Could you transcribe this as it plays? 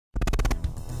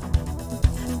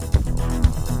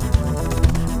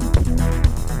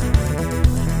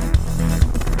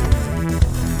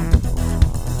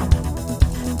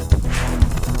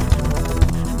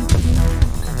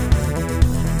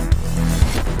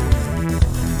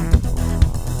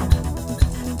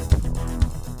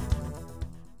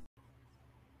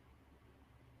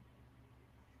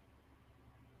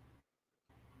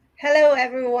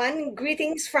everyone.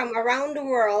 Greetings from around the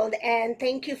world, and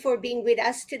thank you for being with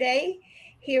us today.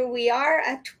 Here we are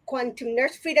at Quantum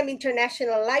Nurse Freedom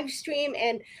International Livestream,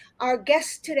 and our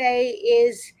guest today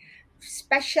is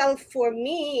special for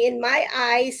me in my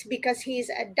eyes because he's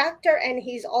a doctor and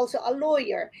he's also a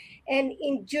lawyer. And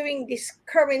during these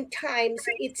current times,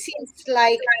 it seems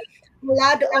like a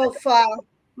lot of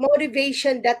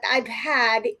motivation that I've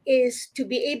had is to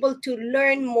be able to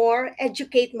learn more,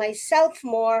 educate myself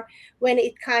more when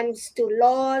it comes to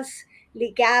laws,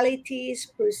 legalities,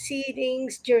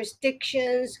 proceedings,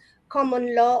 jurisdictions,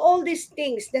 common law, all these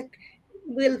things that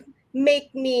will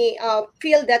make me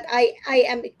feel that I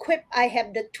am equipped, I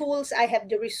have the tools, I have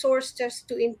the resources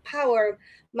to empower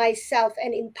myself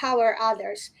and empower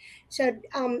others. So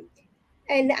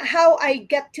and how I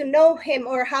get to know him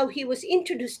or how he was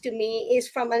introduced to me is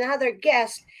from another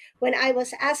guest when I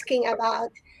was asking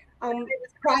about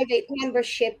private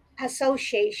membership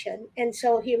association. And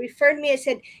so he referred me, I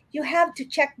said, you have to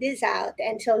check this out.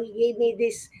 And so he gave me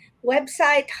this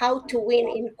website, How to Win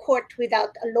in Court Without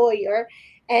a Lawyer.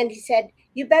 And he said,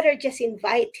 you better just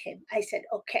invite him. I said,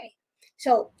 okay.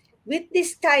 So with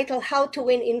this title, How to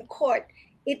Win in Court,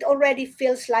 it already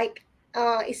feels like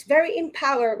it's very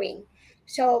empowering.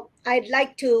 So I'd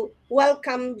like to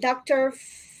welcome Dr.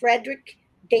 Frederick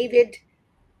David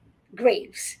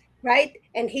Graves, right?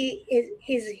 And he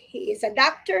is a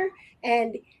doctor,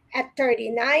 and at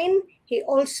 39 he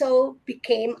also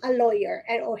became a lawyer,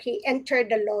 and or he entered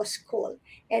the law school.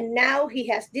 And now he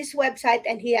has this website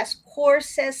and he has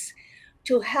courses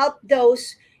to help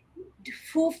those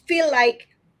who feel like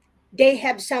they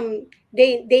have some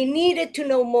they needed to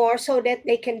know more so that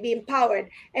they can be empowered.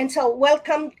 And so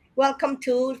welcome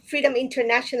to Freedom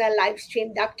International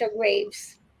Livestream, Dr.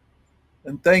 Graves.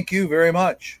 And thank you very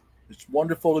much. It's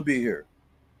wonderful to be here.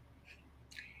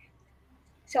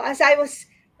 So as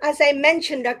I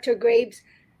mentioned, Dr. Graves,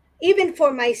 even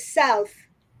for myself,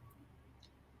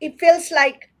 it feels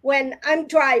like when I'm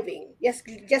driving,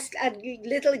 just a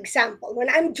little example, when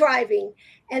I'm driving,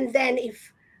 and then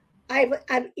if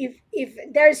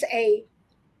if there's a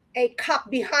cop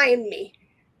behind me,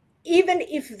 even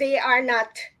if they are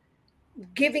not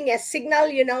giving a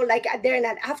signal, like they're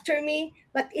not after me,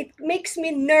 but it makes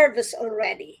me nervous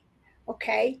already.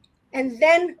 Okay. And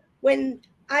then when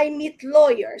I meet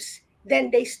lawyers, then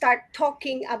they start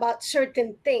talking about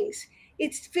certain things.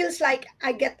 It feels like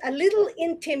I get a little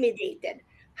intimidated.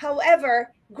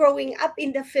 However, growing up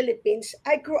in the Philippines,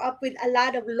 I grew up with a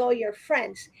lot of lawyer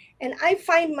friends, and I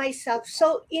find myself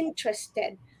so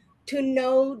interested to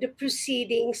know the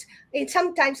proceedings. And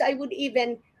sometimes I would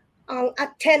even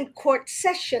attend court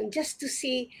session just to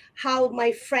see how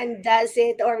my friend does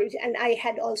it. And I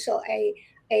had also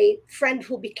a friend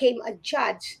who became a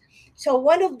judge. So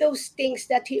one of those things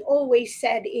that he always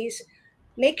said is,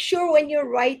 make sure when you're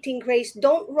writing, Grace,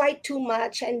 don't write too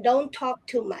much and don't talk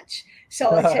too much. So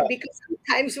I said, because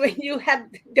sometimes when you have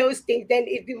those things, then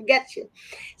it will get you.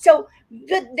 So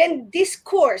but then this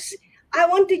course, I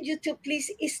wanted you to please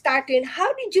start in,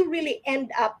 how did you really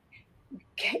end up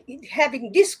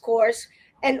having this course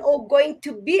and going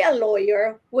to be a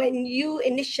lawyer when you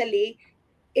initially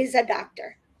is a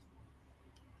doctor?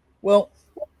 Well,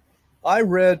 I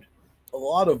read a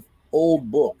lot of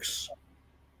old books.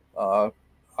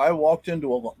 I walked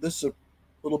into this is a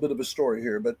little bit of a story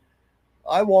here, but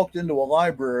I walked into a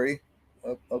library,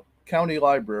 a county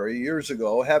library years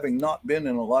ago, having not been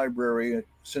in a library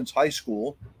since high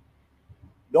school.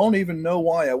 Don't even know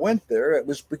why I went there. It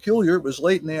was peculiar. It was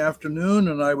late in the afternoon,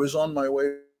 and I was on my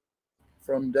way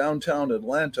from downtown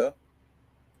Atlanta,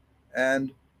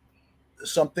 and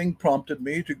something prompted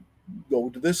me to go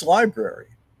to this library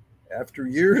after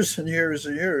years and years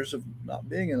and years of not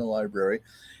being in a library.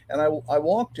 And I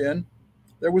walked in,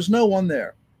 there was no one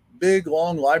there. Big,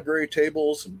 long library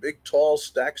tables and big, tall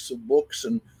stacks of books.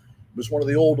 And it was one of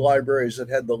the old libraries that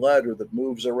had the ladder that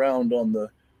moves around on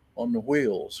the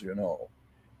wheels,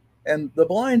 And the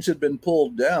blinds had been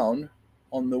pulled down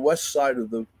on the west side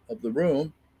of the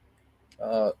room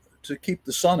to keep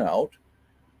the sun out.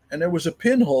 And there was a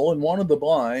pinhole in one of the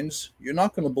blinds. You're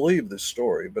not going to believe this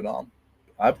story, but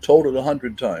I've told it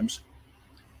 100 times.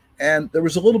 And there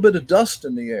was a little bit of dust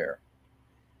in the air.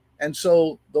 And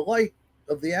so the light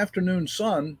of the afternoon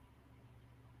sun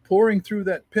pouring through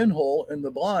that pinhole in the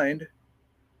blind,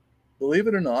 believe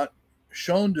it or not,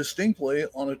 shone distinctly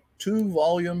on a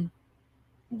 2-volume,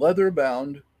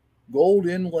 leather-bound, gold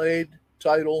inlaid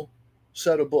title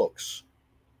set of books.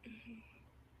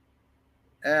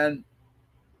 And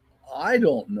I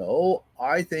don't know.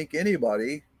 I think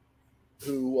anybody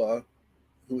who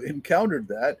encountered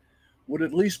that would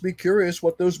at least be curious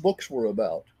what those books were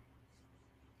about.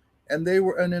 and they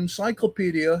were an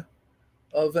encyclopedia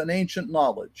of an ancient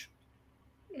knowledge.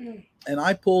 Mm. And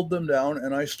I pulled them down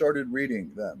and I started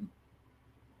reading them.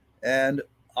 And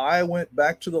I went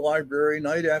back to the library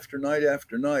night after night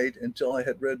after night until I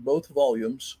had read both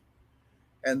volumes.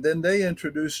 And then they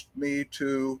introduced me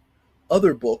to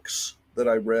other books that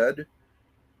I read.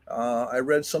 I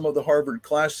read some of the Harvard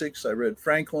classics. I read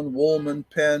Franklin, Woolman,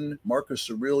 Penn, Marcus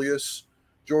Aurelius,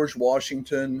 George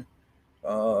Washington,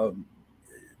 uh,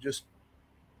 just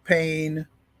Paine,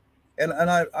 and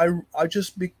I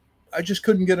just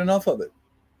couldn't get enough of it.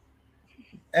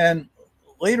 And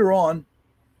later on,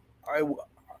 I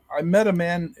I met a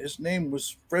man. His name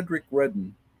was Frederick.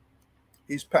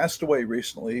 He's passed away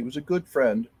recently. He was a good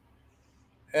friend,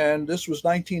 and this was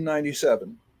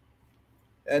 1997.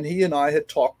 And he and I had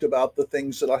talked about the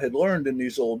things that I had learned in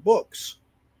these old books.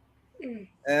 Mm.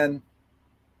 And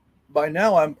by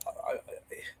now, I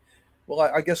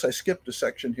guess I skipped a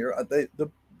section here.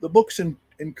 The books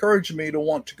encouraged me to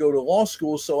want to go to law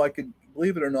school so I could,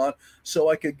 believe it or not, so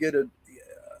I could get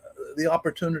the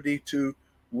opportunity to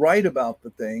write about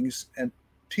the things and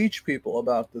teach people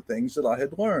about the things that I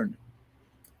had learned.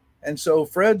 And so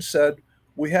Fred said,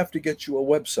 "We have to get you a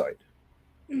website."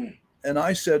 Mm. And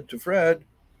I said to Fred,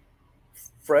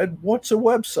 what's a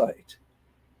website?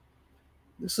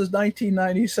 This is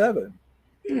 1997.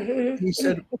 He Mm-hmm.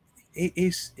 said,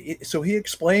 so he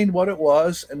explained what it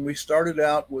was, and we started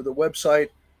out with a website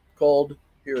called,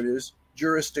 here it is,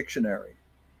 jurisdictionary.com.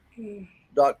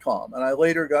 Mm. And I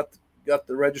later got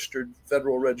the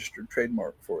federal registered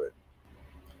trademark for it.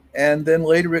 And then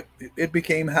later it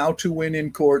became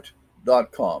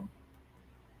howtowinincourt.com.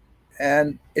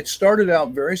 And it started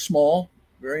out very small,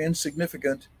 very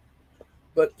insignificant.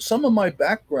 But some of my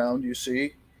background, you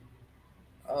see,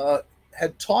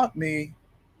 had taught me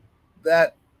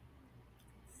that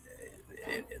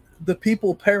the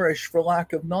people perish for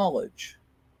lack of knowledge.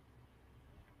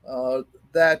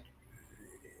 That,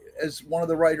 as one of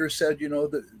the writers said,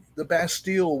 the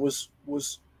Bastille was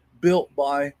built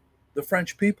by the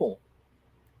French people.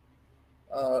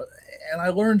 And I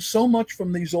learned so much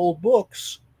from these old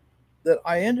books that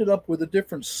I ended up with a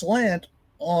different slant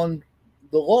on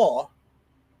the law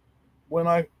when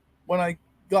I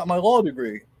got my law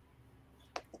degree.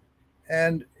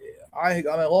 And I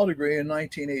got my law degree in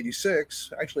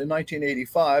 1986. Actually, in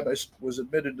 1985, I was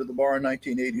admitted to the bar in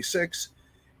 1986.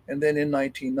 And then in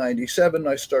 1997,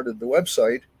 I started the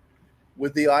website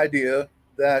with the idea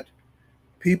that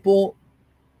people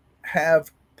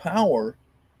have power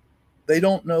they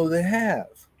don't know they have.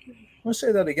 Let's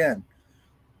say that again.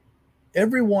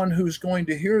 Everyone who's going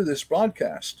to hear this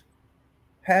broadcast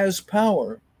has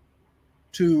power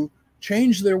to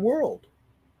change their world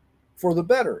for the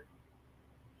better,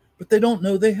 but they don't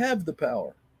know they have the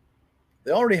power.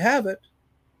 They already have it,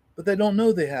 but they don't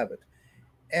know they have it,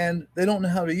 and they don't know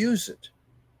how to use it.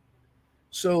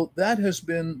 So that has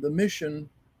been the mission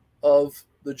of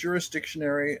the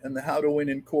Jurisdictionary and the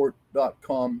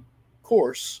howtowinincourt.com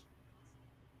course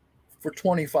for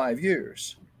 25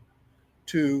 years,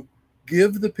 to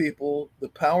give the people the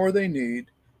power they need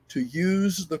to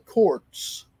use the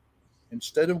courts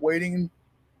instead of waiting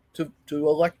to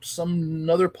elect some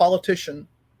other politician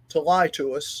to lie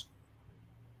to us,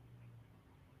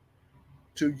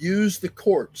 to use the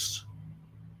courts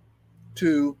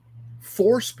to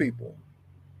force people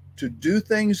to do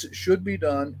things that should be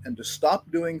done and to stop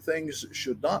doing things that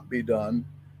should not be done,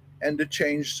 and to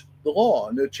change the law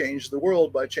and to change the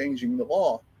world by changing the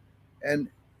law. And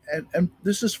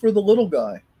this is for the little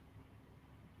guy.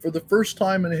 For the first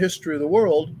time in the history of the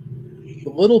world,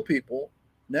 the little people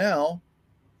now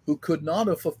who could not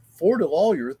afford a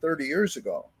lawyer 30 years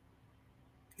ago.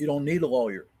 You don't need a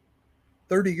lawyer.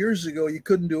 30 years ago, you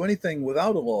couldn't do anything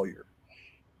without a lawyer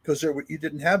because you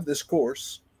didn't have this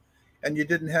course and you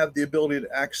didn't have the ability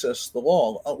to access the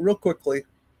law. Real quickly,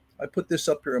 I put this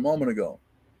up here a moment ago.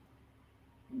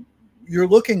 You're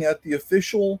looking at the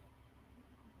official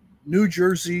New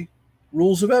Jersey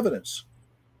rules of evidence.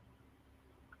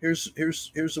 Here's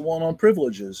the one on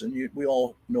privileges, and we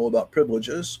all know about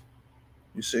privileges.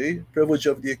 You see, privilege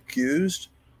of the accused,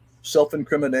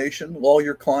 self-incrimination,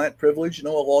 lawyer-client privilege. A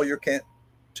lawyer can't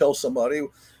tell somebody,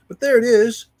 but there it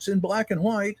is. It's in black and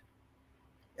white,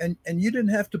 and you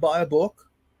didn't have to buy a book.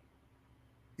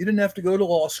 You didn't have to go to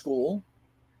law school.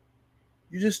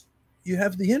 You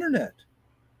have the internet.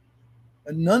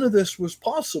 And none of this was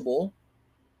possible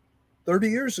 30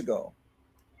 years ago.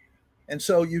 And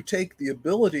so you take the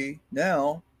ability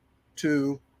now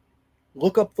to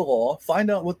look up the law, find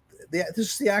out this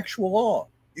is the actual law.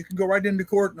 You can go right into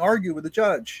court and argue with the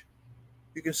judge.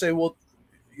 You can say, well,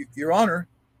 Your Honor,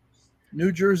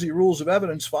 New Jersey Rules of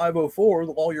Evidence 504,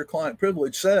 the lawyer client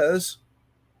privilege says,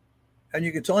 and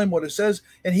you can tell him what it says,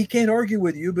 and he can't argue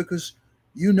with you because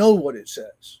you know what it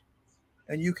says,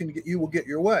 and you will get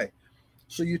your way.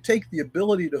 So you take the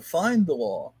ability to find the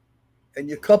law, and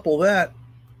you couple that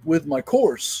with my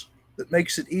course that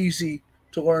makes it easy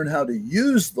to learn how to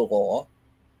use the law,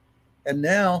 and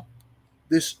now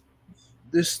this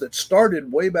that started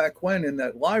way back when in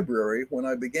that library, when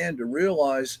I began to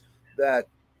realize that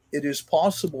it is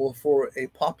possible for a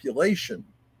population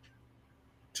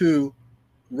to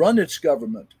run its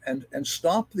government and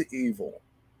stop the evil.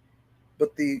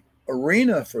 But the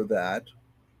arena for that,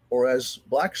 or as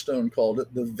Blackstone called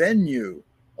it, the venue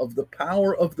of the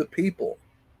power of the people,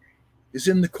 is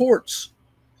in the courts,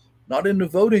 not in the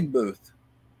voting booth.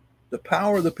 The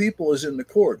power of the people is in the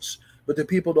courts, but the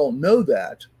people don't know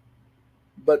that.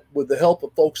 But with the help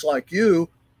of folks like you,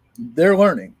 they're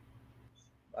learning.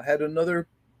 I had another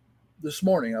this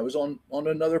morning. I was on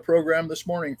another program this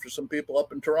morning for some people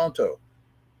up in Toronto,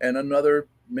 and another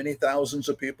many thousands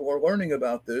of people are learning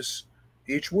about this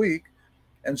each week.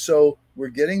 And so we're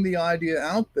getting the idea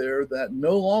out there that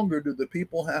no longer do the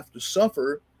people have to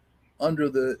suffer under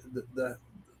the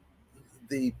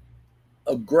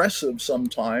aggressive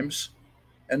sometimes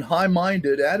and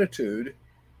high-minded attitude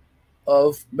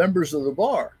of members of the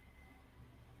bar.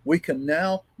 We can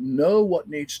now know what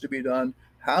needs to be done.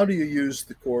 How do you use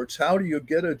the courts? How do you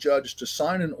get a judge to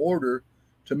sign an order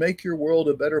to make your world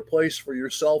a better place for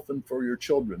yourself and for your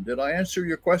children? Did I answer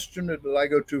your question, or did I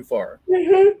go too far?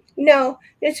 No,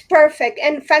 it's perfect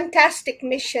and fantastic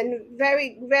mission.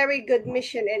 Very, very good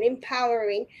mission and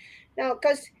empowering. Now,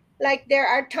 because like there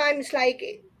are times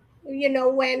like,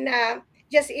 when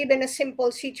just even a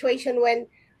simple situation when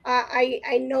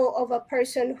I know of a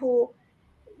person who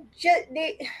just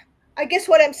they I guess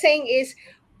what I'm saying is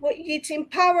it's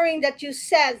empowering that you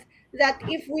said that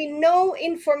if we know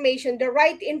information, the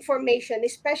right information,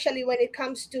 especially when it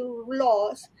comes to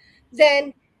laws,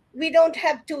 then we don't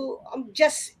have to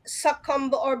just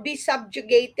succumb or be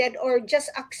subjugated or just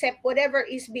accept whatever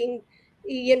is being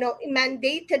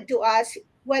mandated to us,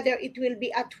 whether it will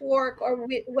be at work or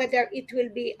whether it will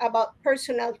be about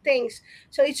personal things.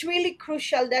 So it's really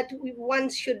crucial that one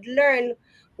should learn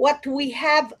what we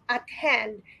have at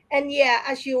hand. And yeah,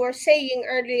 as you were saying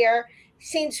earlier,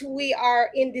 since we are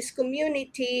in this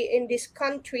community, in this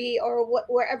country, or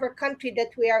wherever country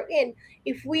that we are in,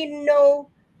 if we know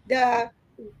the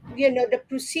the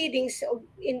proceedings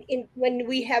in when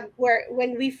we have where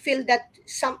when we feel that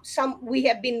some we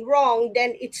have been wrong,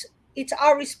 then it's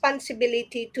our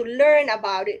responsibility to learn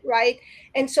about it, right?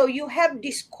 And so you have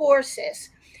these courses.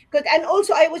 Good. And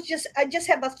also I just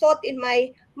have a thought in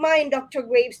my mind, Dr.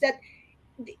 Graves, that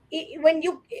when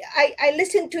I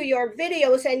listened to your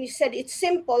videos and you said it's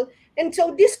simple, and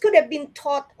so this could have been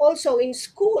taught also in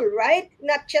school, right?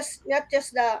 Not just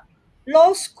the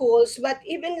law schools, but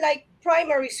even like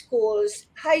primary schools,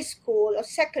 high school or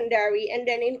secondary, and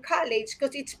then in college,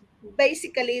 because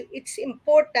it's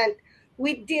important.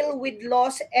 We deal with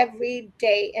laws every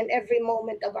day and every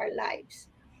moment of our lives.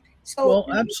 So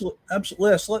Well, absolutely, absolutely.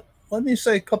 Yes. Let me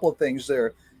say a couple of things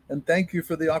there, and thank you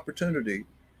for the opportunity.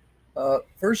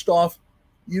 First off,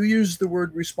 you use the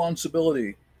word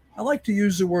responsibility. I like to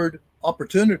use the word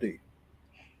opportunity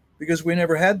because we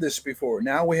never had this before.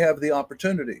 Now we have the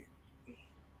opportunity.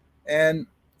 And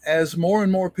as more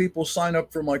and more people sign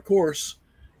up for my course,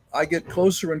 I get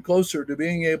closer and closer to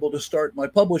being able to start my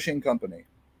publishing company,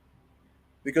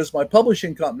 because my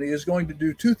publishing company is going to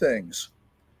do two things.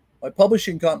 My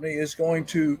publishing company is going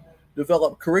to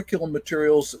develop curriculum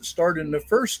materials that start in the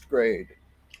first grade,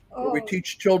 where we oh,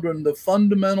 teach children the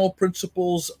fundamental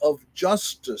principles of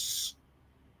justice,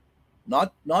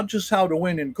 not just how to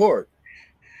win in court,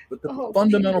 but the oh,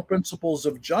 fundamental principles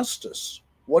of justice.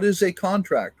 What is a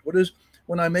contract? What is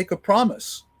when I make a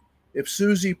promise? If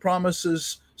Susie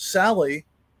promises Sally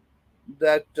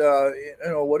that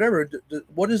whatever,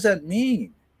 what does that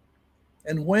mean?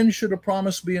 And when should a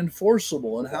promise be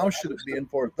enforceable, and how should it be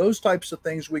enforced? Those types of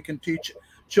things we can teach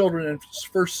children in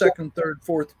first, second, third,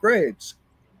 fourth grades.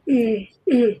 mm,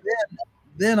 mm,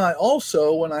 Then I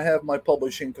also, when I have my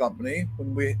publishing company,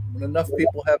 when enough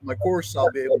people have my course,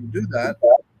 I'll be able to do that.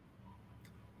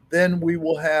 Then we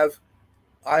will have.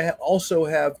 I also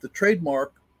have the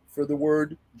trademark for the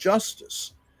word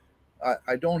justice.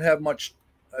 I don't have much.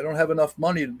 I don't have enough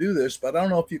money to do this, but I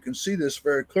don't know if you can see this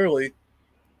very clearly.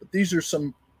 But these are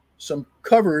some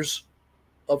covers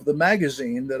of the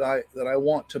magazine that I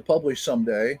want to publish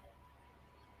someday.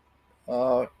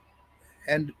 Uh,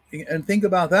 and think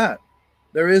about that.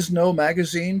 There is no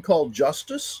magazine called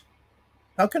Justice.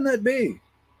 How can that be?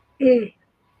 mm.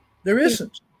 There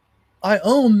isn't. I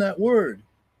own that word.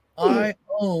 I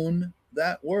own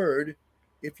that word.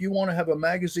 If you want to have a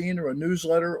magazine or a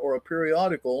newsletter or a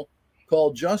periodical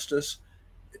called Justice,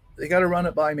 they got to run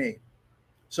it by me.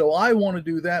 So I want to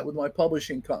do that with my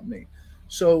publishing company.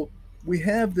 So we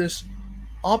have this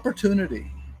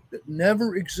opportunity that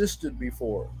never existed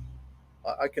before.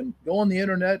 I can go on the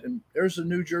internet and there's the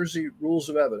New Jersey Rules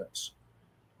of Evidence.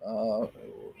 Uh,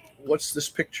 what's this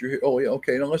picture here? Oh yeah,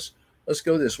 okay. Now let's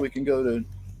go this. We can go to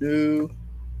New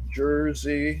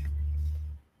Jersey.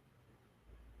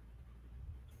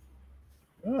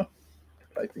 Oh,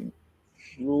 typing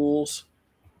rules.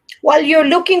 While you're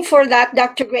looking for that,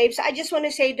 Dr. Graves, I just want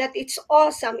to say that it's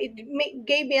awesome. It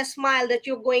gave me a smile that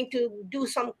you're going to do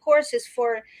some courses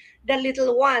for the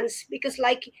little ones, because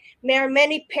like there are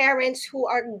many parents who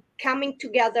are coming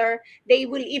together. They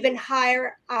will even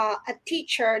hire a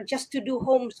teacher just to do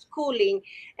homeschooling.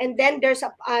 And then there's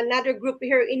another group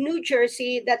here in New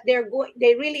Jersey that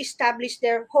they really established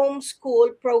their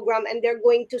homeschool program, and they're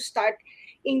going to start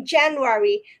in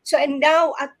January. So and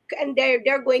now and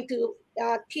they're going to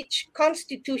teach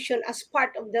Constitution as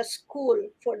part of the school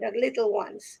for the little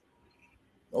ones.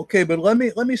 Okay, but let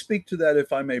me speak to that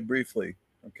if I may briefly.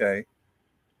 Okay,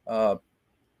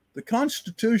 the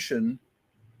Constitution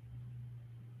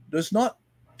does not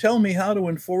tell me how to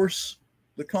enforce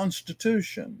the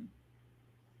Constitution.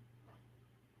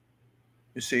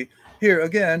 You see, here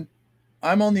again,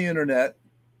 I'm on the internet.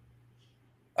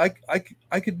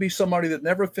 I could be somebody that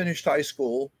never finished high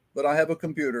school, but I have a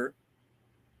computer.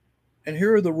 And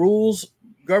here are the rules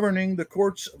governing the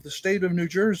courts of the state of New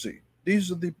Jersey.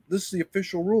 This is the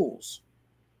official rules.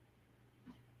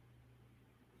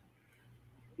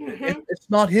 It's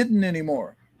not hidden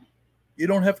anymore. You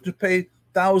don't have to pay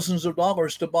thousands of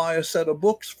dollars to buy a set of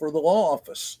books for the law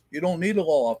office. You don't need a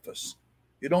law office.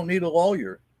 You don't need a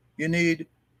lawyer. You need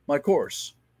my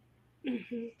course.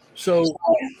 So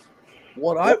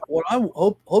what I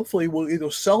hopefully will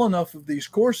either sell enough of these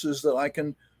courses that I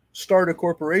can start a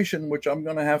corporation, which I'm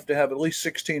going to have at least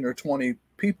 16 or 20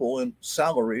 people and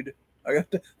salaried. I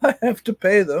have to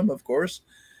pay them, of course,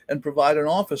 and provide an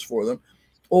office for them.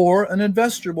 Or an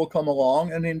investor will come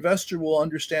along, and the investor will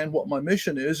understand what my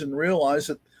mission is and realize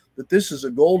that this is a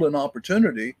golden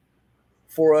opportunity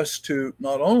for us to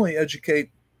not only educate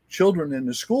children in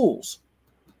the schools,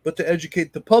 but to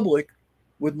educate the public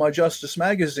with my Justice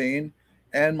Magazine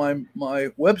and my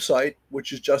website,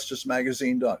 which is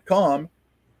justicemagazine.com,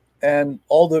 and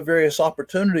all the various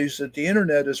opportunities that the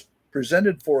internet has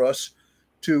presented for us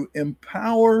to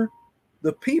empower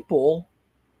the people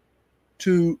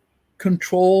to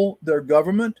control their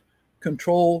government,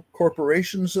 control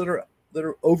corporations that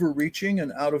are overreaching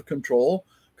and out of control,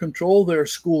 control their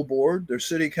school board, their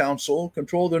city council,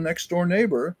 control their next door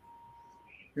neighbor,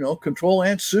 control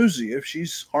Aunt Susie if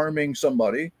she's harming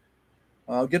somebody,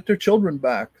 get their children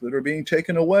back that are being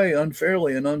taken away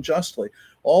unfairly and unjustly.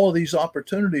 All of these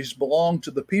opportunities belong to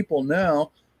the people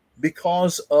now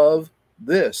because of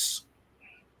this.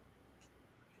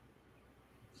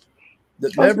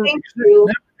 That never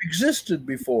existed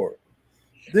before.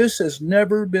 This has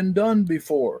never been done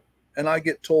before. And I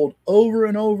get told over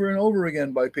and over and over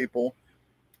again by people,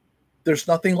 there's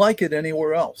nothing like it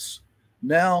anywhere else.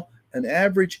 Now, an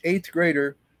average 8th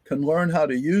grader can learn how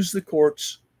to use the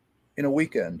courts in a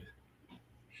weekend.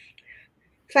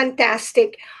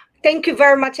 Fantastic. Thank you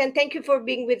very much, and thank you for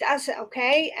being with us.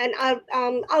 Okay, and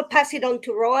I'll pass it on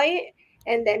to Roy,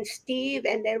 and then Steve,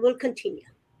 and then we'll continue.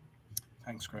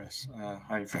 Thanks, Grace.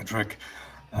 Hi, Frederick.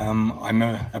 I'm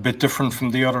a bit different from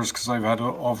the others because I've had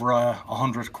over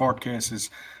 100 court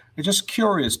cases. I'm just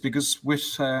curious because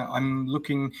I'm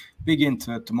looking big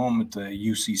into at the moment the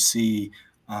UCC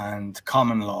and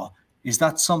common law. Is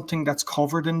that something that's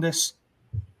covered in this?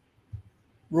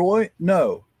 Roy,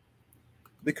 no,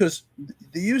 because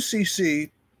the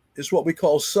UCC is what we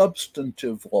call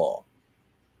substantive law.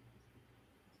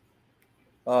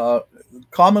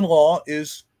 Common law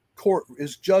is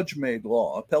judge-made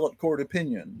law, appellate court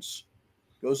opinions.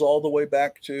 Goes all the way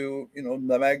back to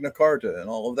the Magna Carta and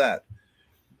all of that.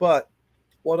 But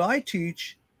what I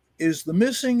teach is the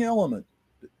missing element,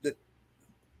 that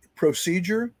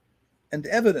procedure and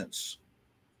evidence.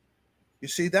 You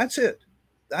see, that's it.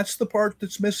 That's the part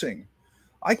that's missing.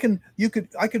 I could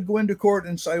go into court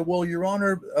and say, well, Your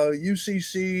Honor,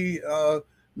 UCC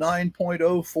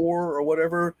 9.04 or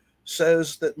whatever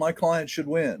says that my client should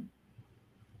win.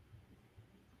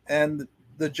 And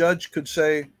the judge could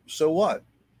say, so what?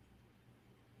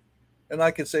 And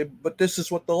I could say, but this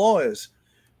is what the law is.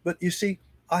 But you see,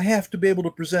 I have to be able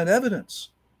to present evidence.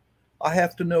 I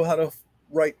have to know how to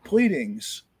write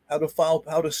pleadings,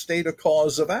 how to state a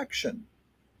cause of action.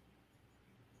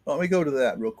 Let me go to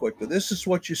that real quick. But this is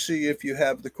what you see if you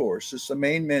have the course. It's the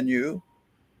main menu.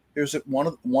 Here's one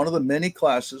of the many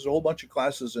classes, a whole bunch of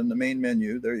classes in the main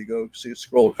menu. There you go. See it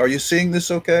scroll. Are you seeing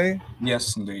this okay?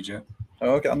 Yes, indeed, yeah.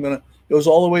 Okay, goes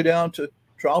all the way down to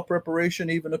trial preparation,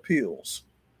 even appeals.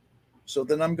 So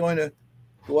then I'm going to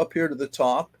go up here to the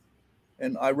top,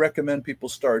 and I recommend people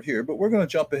start here, but we're going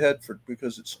to jump ahead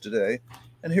because it's today.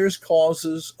 And here's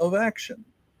causes of action.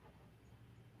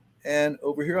 And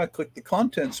over here, I click the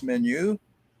contents menu,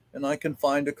 and I can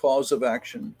find a cause of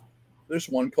action. There's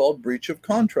one called breach of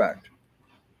contract.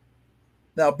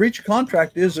 Now, breach of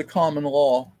contract is a common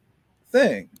law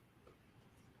thing,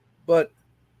 but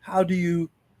how do you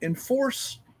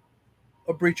enforce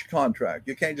a breach of contract?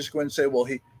 You can't just go in and say, well,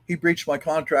 he breached my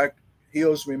contract, he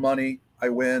owes me money, I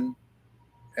win,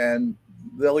 and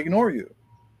they'll ignore you.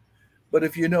 But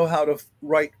if you know how to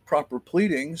write proper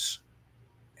pleadings,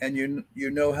 and you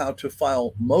know how to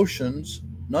file motions,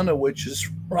 none of which is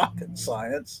rocket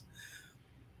science,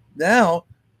 now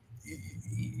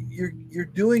you're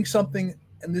doing something,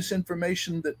 and this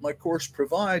information that my course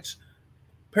provides,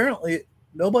 apparently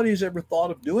nobody's ever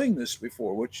thought of doing this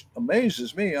before, which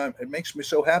amazes me. It makes me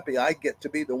so happy I get to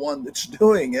be the one that's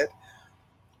doing it.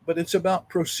 But it's about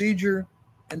procedure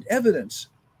and evidence.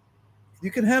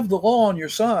 You can have the law on your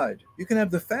side. You can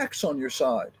have the facts on your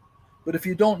side. But if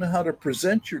you don't know how to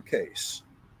present your case,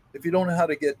 if you don't know how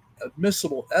to get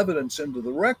admissible evidence into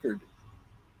the record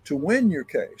to win your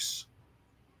case,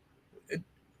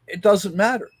 it doesn't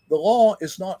matter. The law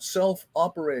is not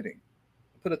self-operating.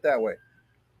 Put it that way.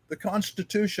 The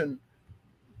Constitution,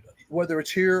 whether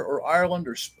it's here or Ireland,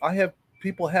 or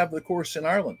people have the course in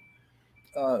Ireland.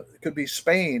 It could be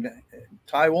Spain,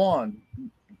 Taiwan,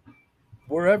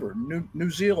 wherever, New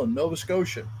Zealand, Nova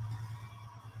Scotia.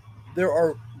 There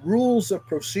are rules of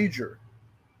procedure,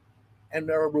 and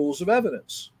there are rules of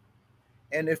evidence.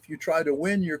 And if you try to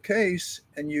win your case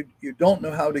and you don't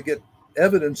know how to get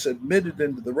evidence admitted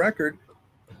into the record,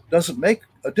 it doesn't make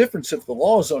a difference if the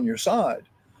law is on your side.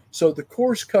 So the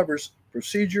course covers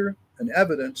procedure and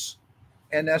evidence,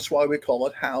 and that's why we call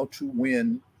it How to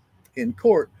Win in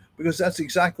Court, because that's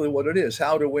exactly what it is,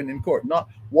 how to win in court, not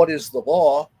what is the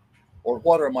law or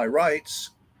what are my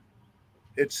rights.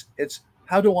 It's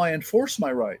how do I enforce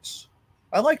my rights?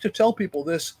 I like to tell people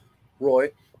this,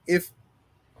 Roy. If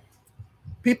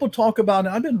people talk about,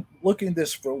 I've been looking at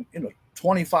this for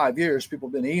 25 years, people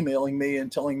have been emailing me and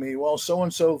telling me, well,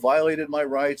 so-and-so violated my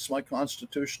rights, my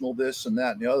constitutional this and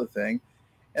that and the other thing.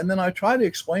 And then I try to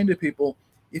explain to people,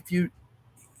 if you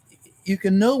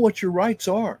can know what your rights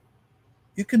are.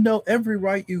 You can know every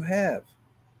right you have.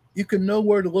 You can know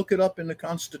where to look it up in the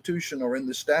Constitution or in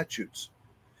the statutes.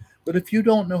 But if you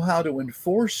don't know how to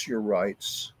enforce your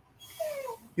rights,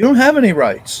 you don't have any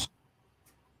rights.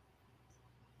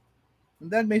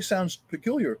 And that may sound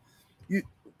peculiar.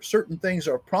 Certain things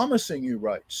are promising you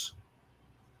rights.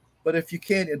 But if you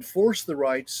can't enforce the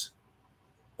rights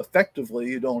effectively,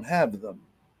 you don't have them.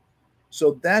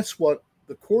 So that's what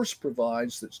the course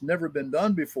provides that's never been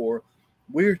done before.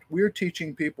 We're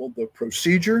teaching people the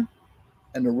procedure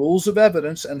and the rules of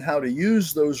evidence and how to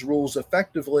use those rules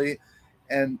effectively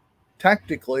and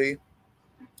tactically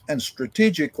and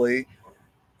strategically,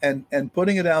 and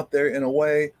putting it out there in a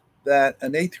way that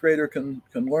an 8th grader can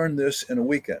learn this in a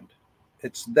weekend.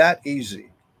 It's that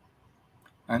easy.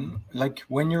 And like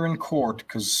when you're in court,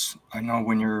 because I know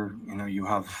when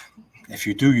if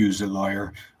you do use a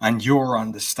lawyer and you're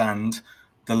on the stand,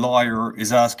 the lawyer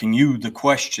is asking you the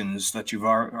questions that you've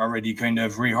already kind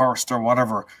of rehearsed or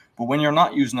whatever. But when you're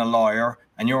not using a lawyer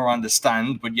and you're on the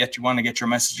stand, but yet you want to get your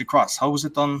message across, how is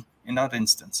it done in that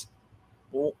instance?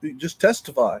 Well, you just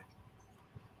testify.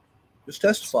 Just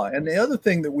testify. And the other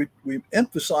thing that we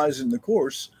emphasize in the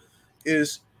course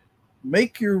is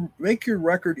make your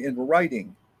record in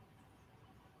writing.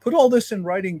 Put all this in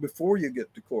writing before you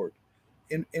get to court.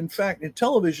 In fact, in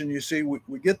television, you see,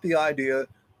 we get the idea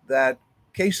that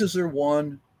cases are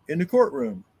won in the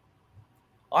courtroom.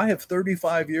 I have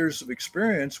 35 years of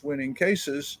experience winning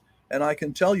cases, and I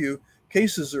can tell you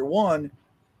cases are won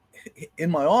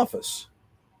in my office,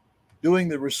 doing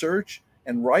the research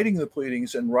and writing the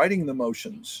pleadings and writing the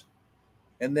motions.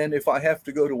 And then if I have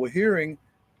to go to a hearing,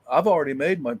 I've already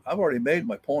made my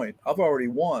point. I've already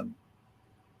won.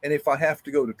 And if I have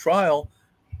to go to trial,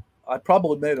 I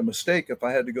probably made a mistake if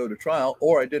I had to go to trial,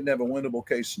 or I didn't have a winnable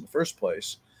case in the first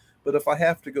place. But if I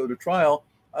have to go to trial,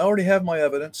 I already have my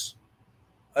evidence.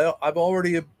 I've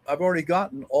already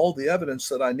gotten all the evidence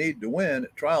that I need to win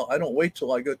at trial. I don't wait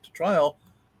till I get to trial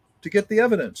to get the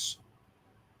evidence.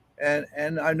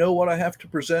 And I know what I have to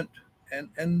present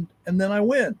and then I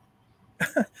win.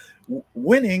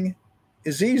 Winning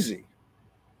is easy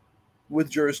with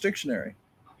jurisdictionary.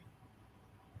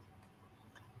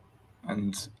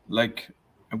 And like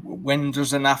when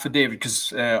there's an affidavit,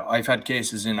 because I've had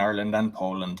cases in Ireland and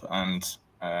Poland, and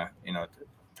you know,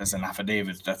 there's an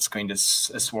affidavit that's kind of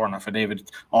a sworn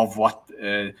affidavit of what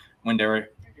when they're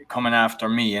coming after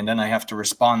me, and then I have to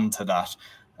respond to that.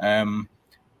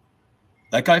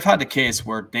 Like I've had a case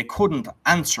where they couldn't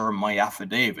answer my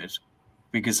affidavit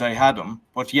because I had them,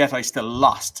 but yet I still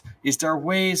lost. Is there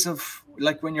ways of,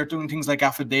 like, when you're doing things like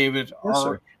affidavit, or Yes,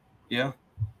 sir. yeah?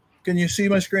 Can you see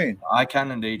my screen? I can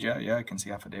indeed, yeah, I can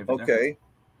see affidavit. Okay.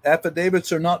 There.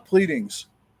 Affidavits are not pleadings.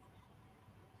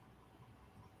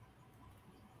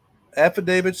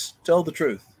 Affidavits tell the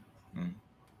truth.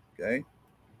 Okay.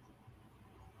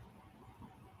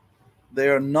 They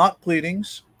are not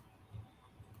pleadings.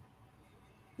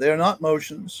 They are not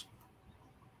motions.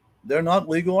 They're not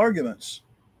legal arguments.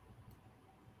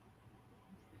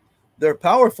 They're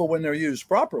powerful when they're used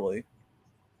properly,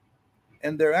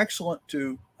 and they're excellent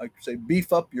to, like say,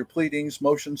 beef up your pleadings,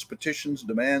 motions, petitions,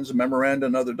 demands, memoranda,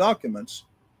 and other documents.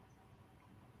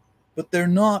 But they're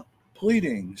not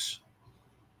pleadings.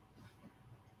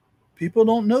 People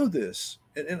don't know this.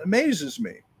 It amazes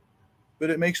me, but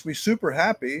it makes me super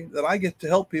happy that I get to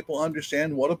help people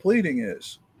understand what a pleading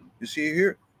is. You see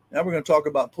here, now we're going to talk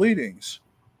about pleadings,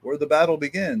 where the battle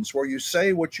begins, where you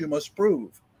say what you must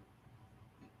prove.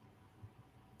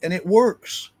 And it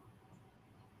works.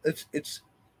 It's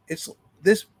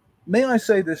this. May I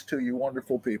say this to you,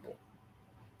 wonderful people?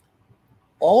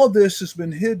 All of this has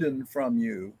been hidden from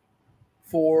you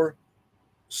for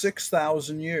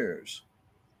 6,000 years.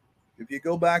 If you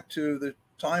go back to the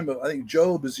time of, I think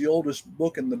Job is the oldest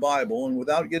book in the Bible, and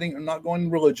without getting, I'm not going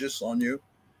religious on you,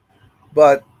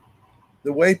 but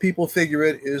the way people figure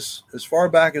it is as far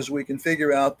back as we can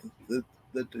figure out that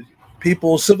the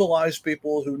people, civilized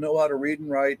people who know how to read and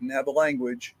write and have a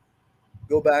language,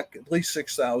 go back at least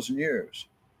 6,000 years.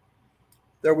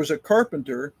 There was a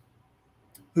carpenter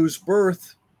whose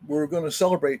birth we're going to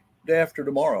celebrate day after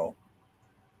tomorrow.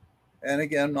 And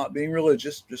again, not being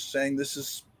religious, just saying this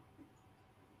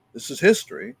is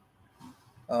history.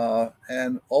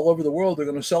 And all over the world, they're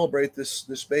going to celebrate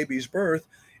this baby's birth.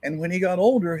 And when he got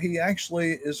older, he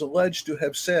actually is alleged to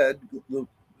have said,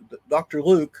 Dr.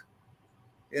 Luke,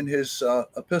 in his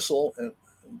epistle,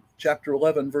 chapter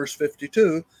 11, verse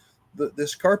 52,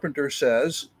 this carpenter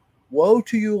says, "Woe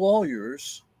to you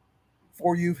lawyers,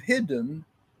 for you've hidden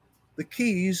the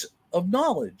keys of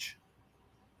knowledge."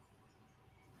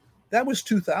 That was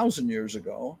 2,000 years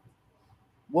ago.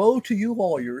 Woe to you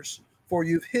lawyers, for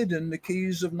you've hidden the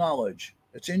keys of knowledge.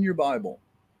 It's in your Bible.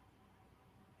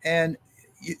 And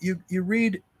you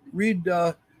read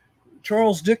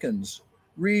Charles Dickens,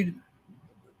 read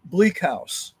Bleak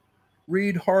House,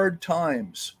 read Hard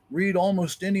Times, read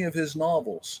almost any of his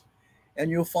novels, and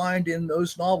you'll find in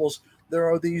those novels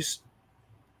there are these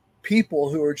people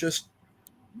who are just,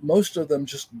 most of them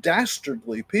just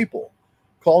dastardly people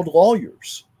called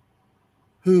lawyers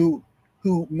who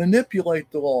manipulate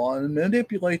the law and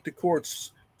manipulate the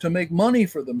courts to make money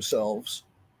for themselves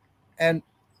and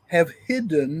have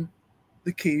hidden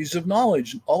the keys of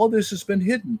knowledge. All of this has been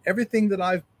hidden. Everything that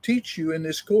I teach you in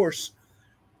this course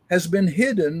has been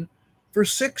hidden for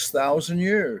 6,000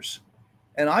 years.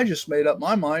 And I just made up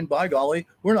my mind, by golly,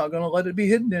 we're not going to let it be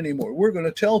hidden anymore. We're going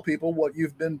to tell people what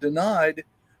you've been denied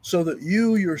so that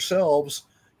you yourselves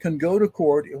can go to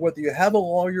court, whether you have a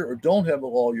lawyer or don't have a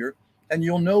lawyer, and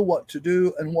you'll know what to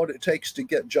do and what it takes to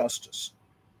get justice.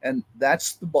 And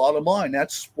that's the bottom line.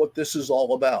 That's what this is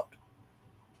all about.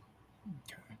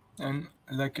 And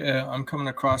like I'm coming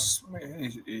across,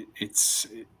 it's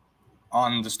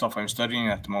on the stuff I'm studying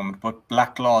at the moment, but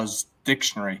Black Law's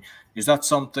Dictionary, is that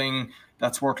something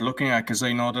that's worth looking at? Because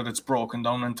I know that it's broken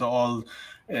down into all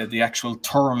the actual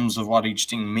terms of what each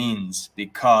thing means,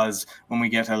 because when we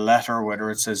get a letter,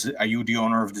 whether it says, "Are you the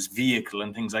owner of this vehicle?"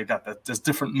 and things like that, that there's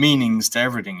different meanings to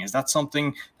everything. Is that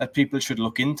something that people should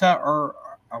look into, or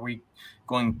are we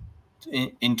going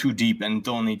in too deep and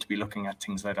don't need to be looking at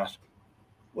things like that?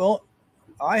 Well,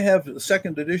 I have the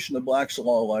second edition of Black's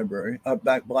Law Library,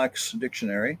 Black's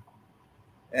Dictionary,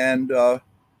 and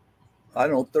I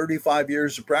don't know, 35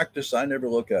 years of practice, I never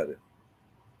look at it.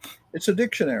 It's a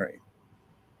dictionary.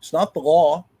 It's not the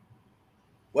law.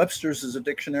 Webster's is a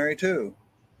dictionary too.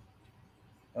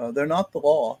 They're not the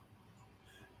law.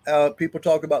 People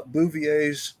talk about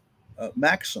Bouvier's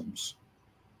maxims,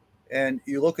 and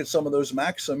you look at some of those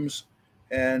maxims,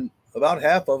 and about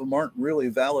half of them aren't really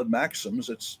valid maxims.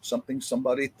 It's something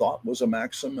somebody thought was a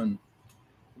maxim.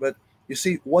 But you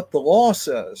see, what the law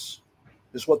says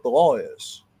is what the law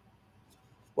is.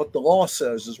 What the law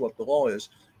says is what the law is.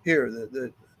 Here,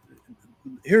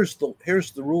 here's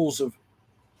the rules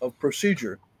of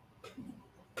procedure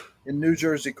in New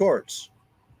Jersey courts.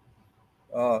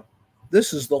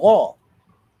 This is the law.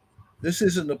 This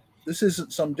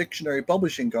isn't some dictionary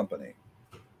publishing company.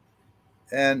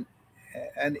 And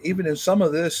even in some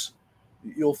of this,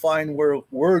 you'll find where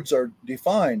words are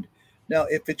defined. Now,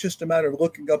 if it's just a matter of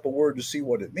looking up a word to see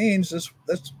what it means,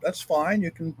 that's fine.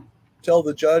 You can tell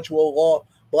the judge, well,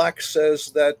 Black says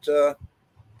that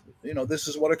this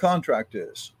is what a contract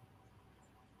is.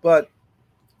 But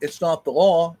it's not the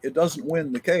law. It doesn't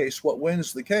win the case. What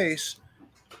wins the case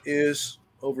is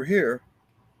over here,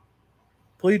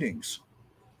 pleadings,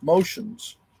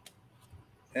 motions,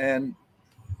 and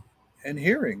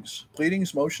hearings,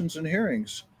 pleadings, motions, and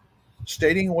hearings,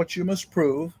 stating what you must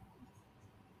prove,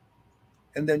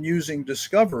 and then using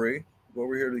discovery. Go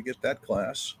over here to get that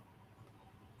class.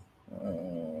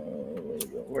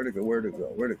 Where to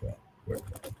go?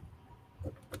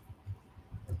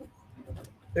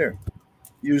 There.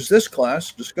 Use this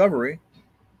class, discovery,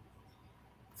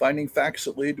 finding facts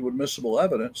that lead to admissible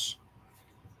evidence,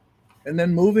 and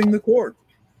then moving the court.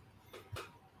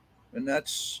 And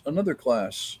that's another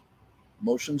class,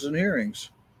 motions and hearings.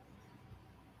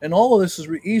 And all of this is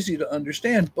easy to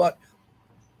understand, but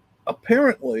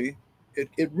apparently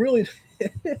it really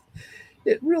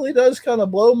it really does kind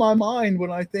of blow my mind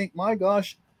when I think, my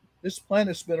gosh, this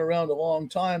planet's been around a long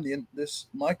time.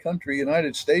 My country,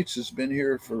 United States, has been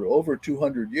here for over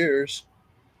 200 years.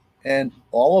 And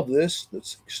all of this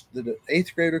that an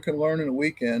eighth grader can learn in a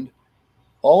weekend,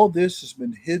 all of this has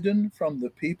been hidden from the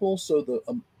people so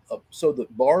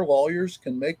that bar lawyers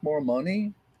can make more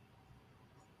money.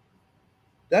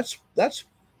 That's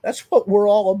what we're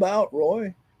all about,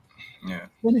 Roy. Yeah.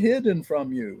 It's been hidden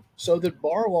from you so that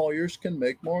bar lawyers can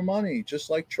make more money,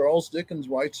 just like Charles Dickens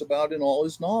writes about in all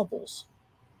his novels.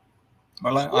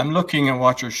 Well, I'm looking at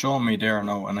what you're showing me there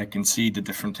now, and I can see the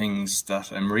different things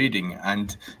that I'm reading,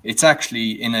 and it's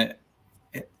actually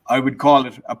I would call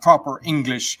it a proper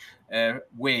English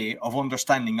way of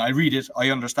understanding. I read it,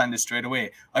 I understand it straight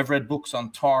away. I've read books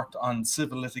on tort, on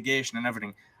civil litigation and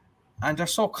everything, and they're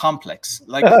so complex.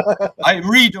 Like, I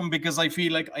read them because I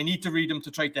feel like I need to read them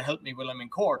to try to help me while I'm in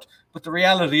court. But the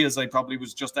reality is I probably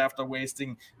was just after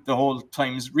wasting the whole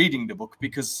times reading the book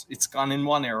because it's gone in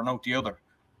one ear and out the other.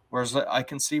 Whereas I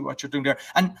can see what you're doing there.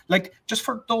 And like, just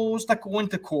for those that go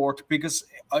into court, because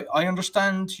I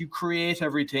understand you create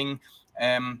everything,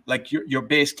 like you're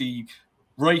basically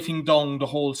writing down the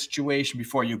whole situation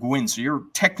before you go in. So you're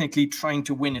technically trying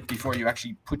to win it before you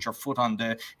actually put your foot on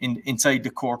inside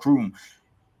the courtroom.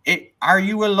 Are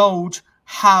you allowed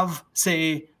have,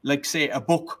 say a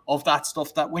book of that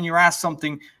stuff, that when you're asked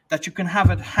something that you can have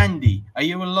it handy? Are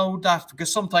you allowed that?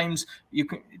 Because sometimes you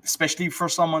can, especially for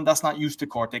someone that's not used to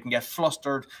court, they can get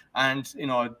flustered and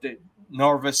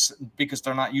nervous because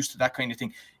they're not used to that kind of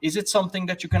thing. Is it something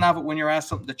that you can have it when you're asked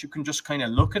something that you can just kind of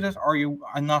look at it, or you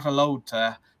are not allowed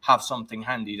to have something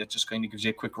handy that just kind of gives you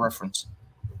a quick reference?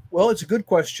 Well, it's a good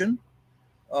question.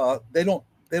 They don't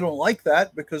like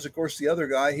that because, of course, the other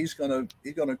guy, he's gonna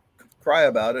cry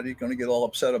about it. He's gonna get all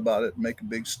upset about it and make a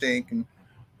big stink, and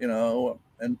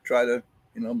and try to,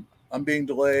 I'm being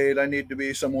delayed. I need to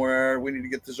be somewhere. We need to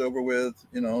get this over with.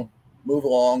 Move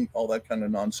along. All that kind of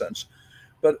nonsense.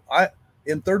 But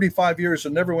in 35 years, I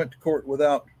never went to court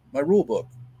without my rule book.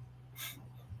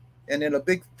 And in a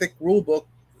big, thick rule book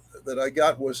that I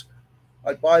got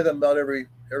I'd buy them about every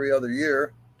other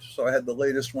year. So I had the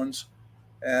latest ones.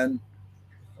 And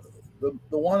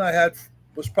the one I had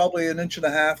was probably 1.5 inches,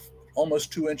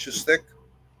 almost 2 inches thick.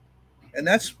 And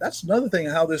that's another thing,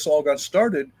 how this all got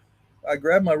started. I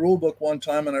grabbed my rule book one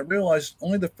time and I realized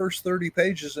only the first 30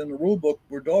 pages in the rule book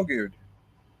were dog-eared.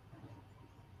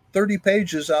 30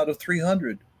 pages out of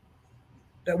 300.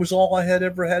 That was all I had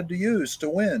ever had to use to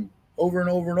win. Over and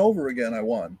over and over again, I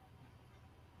won.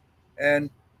 And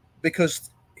because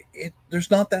there's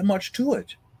not that much to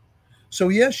it. So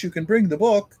yes, you can bring the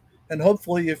book, and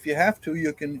hopefully, if you have to,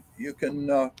 you can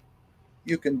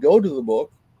go to the book.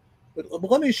 But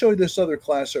let me show you this other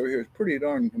class over here. It's a pretty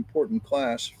darn important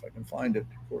class, if I can find it.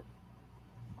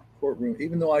 Courtroom.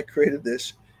 Even though I created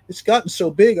this, it's gotten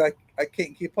so big I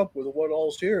can't keep up with what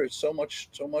all's here. It's so much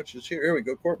is here. Here we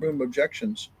go. Courtroom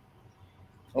objections.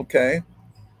 Okay.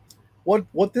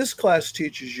 What this class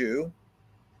teaches you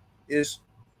is,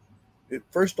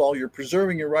 first of all, you're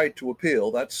preserving your right to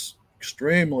appeal. That's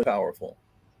extremely powerful,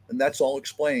 and that's all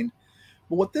explained.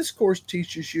 But what this course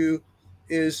teaches you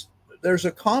is there's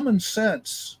a common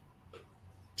sense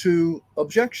to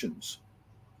objections,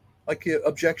 like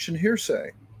objection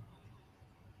hearsay.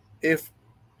 if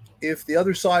the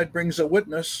other side brings a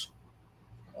witness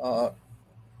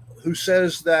who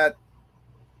says that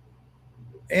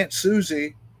Aunt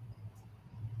Susie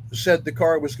said the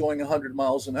car was going 100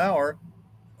 miles an hour,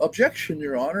 objection,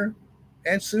 Your Honor.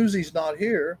 Aunt Susie's not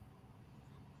here.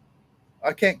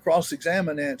 I can't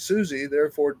cross-examine Aunt Susie,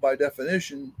 therefore, by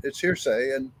definition, it's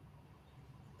hearsay, and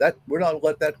that we're not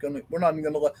going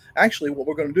to let. Actually, what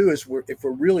we're going to do is, if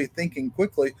we're really thinking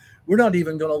quickly, we're not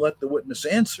even going to let the witness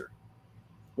answer.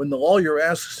 When the lawyer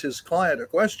asks his client a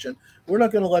question, we're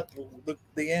not going to let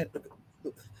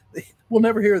we'll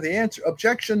never hear the answer.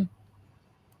 Objection,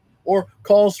 or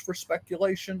calls for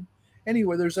speculation.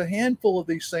 Anyway, there's a handful of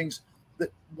these things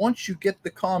that once you get the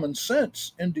common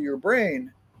sense into your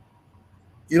brain,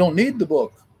 you don't need the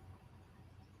book.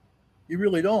 You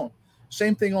really don't.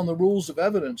 Same thing on the rules of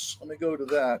evidence. Let me go to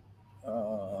that.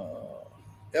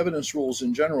 Evidence rules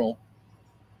in general.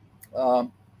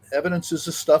 Evidence is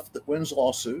the stuff that wins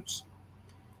lawsuits.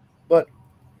 But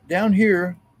down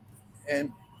here,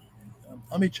 and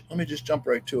let me just jump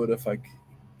right to it.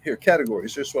 Here,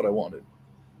 categories. Here's what I wanted.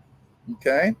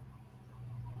 Okay.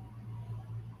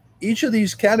 Each of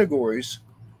these categories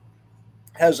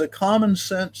has a common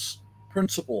sense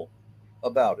principle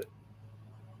about it.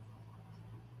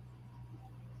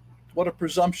 What a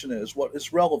presumption is, what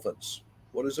is relevance,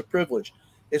 what is a privilege.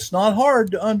 It's not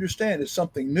hard to understand. It's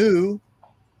something new,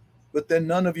 but then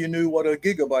none of you knew what a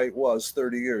gigabyte was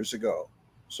 30 years ago.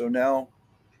 So now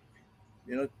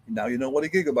you know what a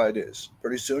gigabyte is.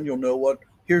 Pretty soon you'll know what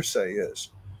hearsay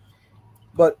is.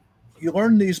 But you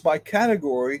learn these by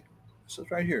category. So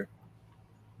it's right here.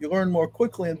 You learn more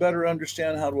quickly and better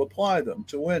understand how to apply them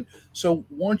to win. So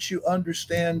once you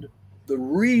understand the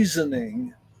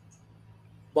reasoning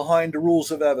behind the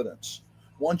rules of evidence,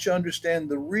 once you understand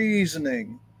the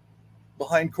reasoning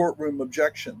behind courtroom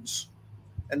objections,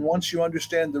 and once you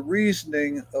understand the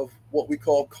reasoning of what we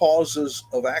call causes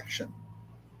of action,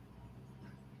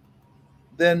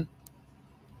 then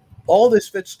all this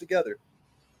fits together.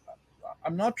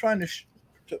 I'm not trying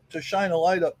to shine a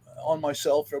light up on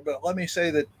myself, but let me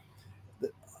say that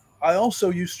I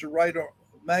also used to write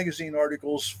magazine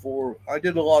articles I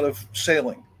did a lot of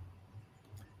sailing.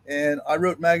 And I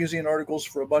wrote magazine articles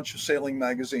for a bunch of sailing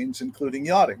magazines, including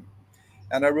yachting.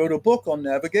 And I wrote a book on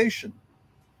navigation.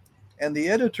 And the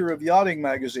editor of Yachting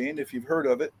Magazine, if you've heard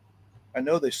of it, I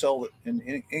know they sell it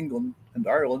in England and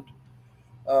Ireland,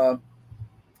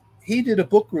 he did a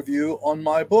book review on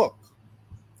my book.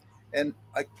 And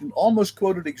I can almost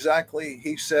quote it exactly.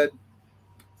 He said,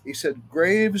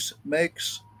 Graves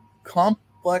makes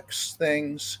complex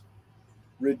things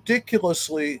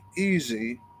ridiculously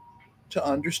easy to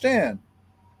understand.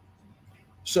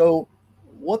 So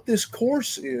what this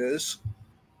course is,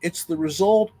 it's the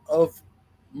result of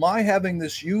my having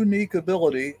this unique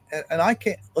ability. And I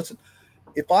can't, listen,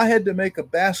 if I had to make a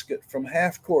basket from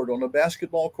half court on a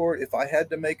basketball court, if I had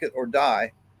to make it or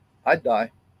die, I'd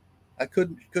die. I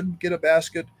couldn't get a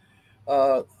basket.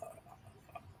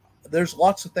 There's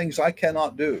lots of things I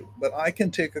cannot do, but I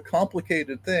can take a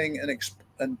complicated thing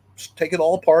and take it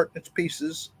all apart, its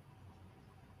pieces,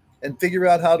 and figure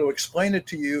out how to explain it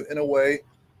to you in a way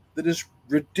that is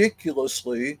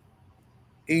ridiculously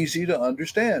easy to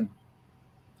understand.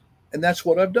 And that's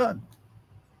what I've done.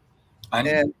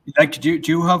 And like, do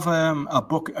you have a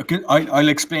book? I'll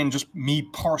explain just me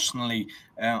personally.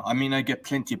 I mean, I get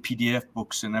plenty of PDF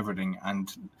books and everything, and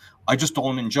I just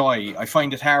don't enjoy. I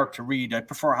find it hard to read. I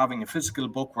prefer having a physical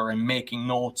book where I'm making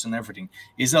notes and everything.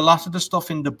 Is a lot of the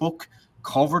stuff in the book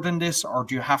covered in this, or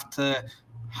do you have to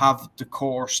have the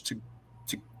course to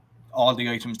all the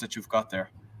items that you've got there?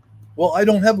 Well, I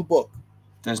don't have a book.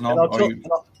 There's no.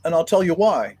 And I'll tell you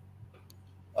why.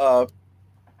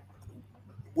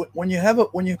 When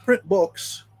you print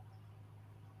books,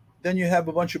 then you have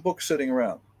a bunch of books sitting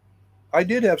around. I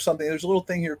did have something. There's a little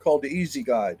thing here called the Easy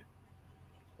Guide.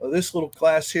 This little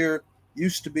class here I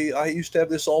used to have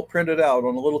this all printed out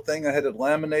on a little thing. I had it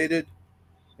laminated,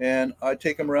 and I'd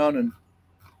take them around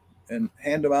and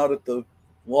hand them out at the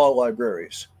law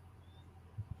libraries.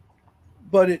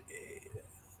 But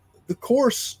the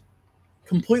course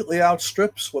completely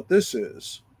outstrips what this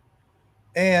is.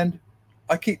 And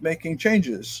I keep making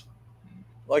changes,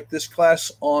 like this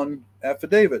class on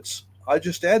affidavits. I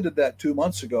just added that 2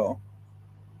 months ago.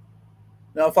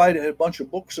 Now, if I had a bunch of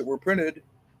books that were printed,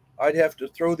 I'd have to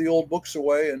throw the old books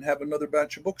away and have another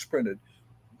batch of books printed.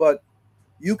 But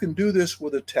you can do this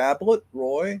with a tablet,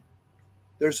 Roy.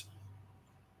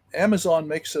 Amazon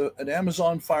makes an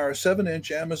Amazon Fire,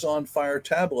 7-inch Amazon Fire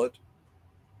tablet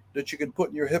that you can put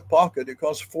in your hip pocket. It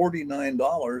costs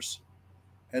 $49.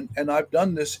 And I've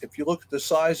done this. If you look at the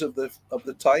size of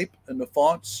the type and the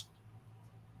fonts,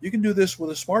 you can do this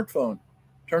with a smartphone.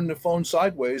 Turn the phone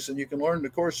sideways, and you can learn the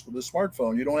course with a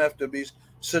smartphone. You don't have to be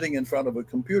sitting in front of a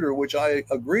computer, which I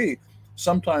agree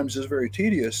sometimes is very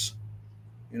tedious.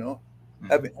 You know,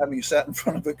 having sat in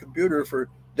front of a computer for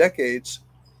decades,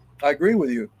 I agree with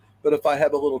you. But if I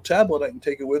have a little tablet, I can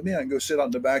take it with me. I can go sit out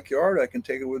in the backyard. I can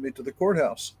take it with me to the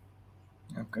courthouse.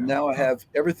 Okay. And now I have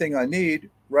everything I need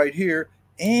right here,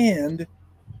 and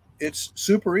it's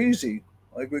super easy.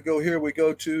 Like we go here, we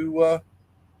go to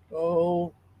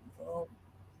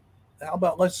how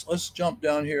about let's jump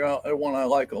down here. One I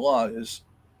like a lot is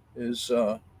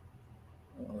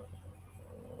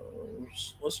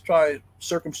let's try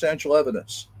circumstantial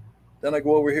evidence. Then I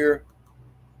go over here.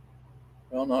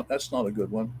 Well, that's not a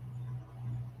good one.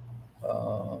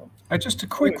 Just a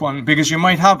quick one, because you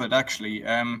might have it actually,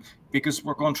 because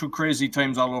we're going through crazy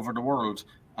times all over the world,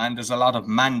 and there's a lot of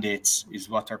mandates is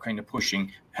what they're kind of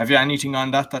pushing. Have you anything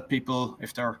on that people,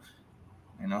 if they're,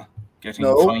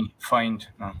 getting fined?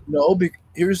 No.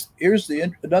 Here's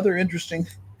another interesting.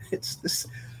 It's this.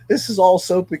 This is all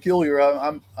so peculiar.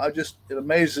 It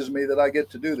amazes me that I get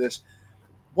to do this.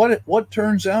 What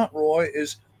turns out, Roy,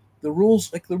 is the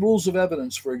rules, like the rules of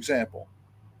evidence, for example.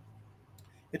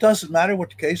 It doesn't matter what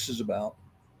the case is about.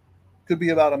 Could be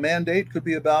about a mandate, could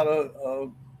be about a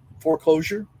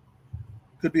foreclosure,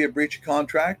 could be a breach of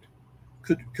contract,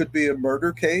 could be a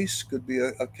murder case, could be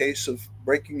a case of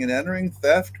breaking and entering,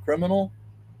 theft, criminal,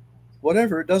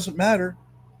 whatever. It doesn't matter.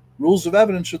 Rules of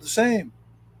evidence are the same,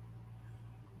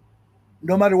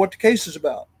 no matter what the case is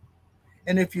about.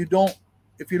 And if you don't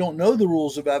know the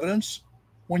rules of evidence,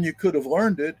 when you could have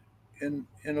learned it in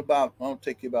about, it'll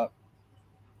take you about,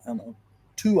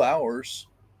 2 hours,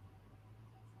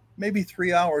 maybe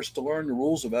 3 hours to learn the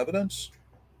rules of evidence.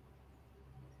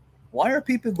 Why are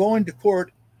people going to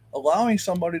court, allowing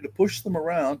somebody to push them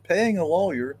around, paying a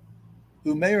lawyer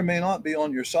who may or may not be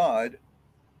on your side,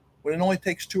 when it only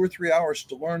takes 2 or 3 hours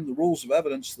to learn the rules of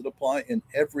evidence that apply in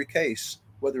every case,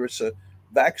 whether it's a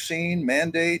vaccine,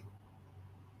 mandate,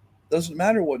 doesn't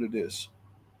matter what it is.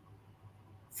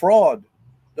 Fraud,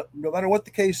 no matter what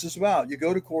the case is about, you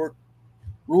go to court,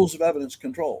 rules of evidence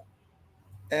control,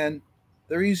 and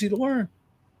they're easy to learn.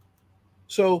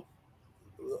 So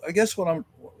I guess what I'm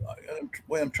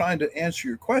trying to answer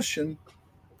your question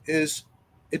is,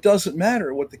 it doesn't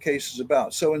matter what the case is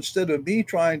about. So instead of me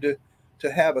trying to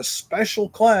have a special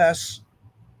class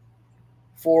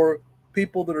for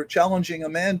people that are challenging a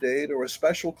mandate, or a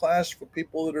special class for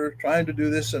people that are trying to do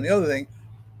this and the other thing,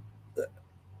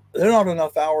 there are not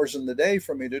enough hours in the day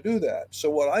for me to do that. So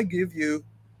what I give you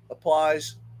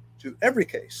applies to every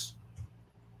case.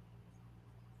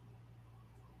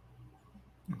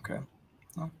 Okay.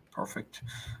 Oh, perfect.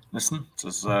 Listen,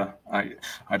 I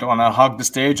don't want to hog the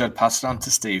stage. I'll pass it on to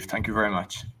Steve. Thank you very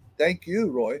much. Thank you,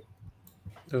 Roy.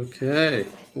 Okay.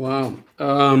 Wow.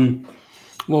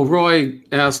 Well, Roy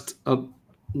asked a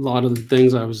lot of the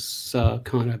things I was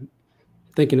kind of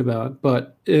thinking about,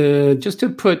 but just to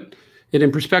put it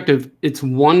in perspective, it's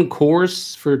one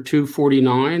course for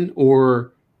 $249,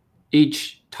 or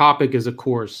each topic is a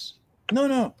course?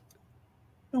 No.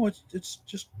 It's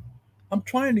just, I'm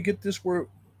trying to get this where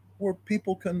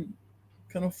people can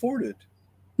afford it.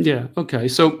 Yeah. Okay.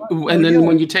 So, and then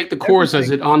when you take the course, is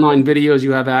it online videos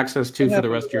you have access to for the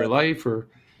rest of your life, or?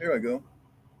 Here I go.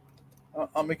 I'm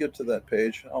gonna get to that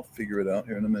page. I'll figure it out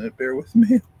here in a minute. Bear with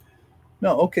me.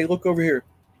 No. Okay. Look over here.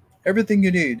 Everything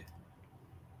you need.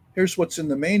 Here's what's in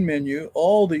the main menu.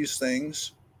 All these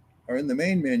things are in the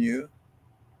main menu.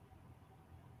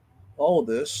 All of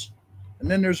this.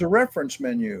 And then there's a reference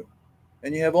menu.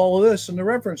 And you have all of this in the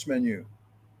reference menu.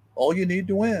 All you need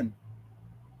to win.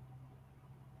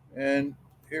 And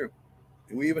here,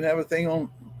 we even have a thing on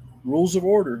rules of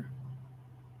order.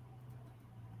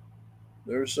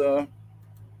 There's a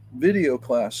video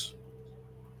class.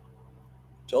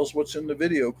 Tells what's in the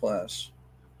video class.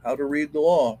 How to read the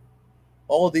law.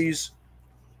 All of these,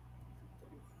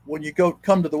 when you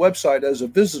come to the website as a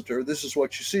visitor, this is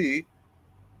what you see.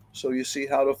 So you see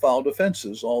how to file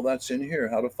defenses. All that's in here.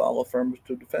 How to file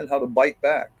affirmative defense. How to bite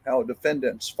back. How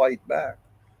defendants fight back.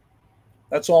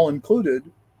 That's all included.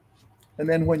 And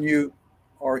then when you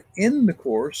are in the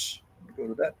course, go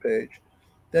to that page,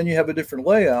 then you have a different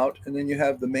layout. And then you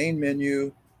have the main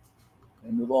menu.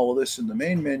 And with all of this in the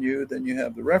main menu, then you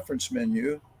have the reference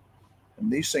menu.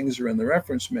 And these things are in the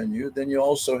reference menu. Then you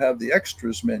also have the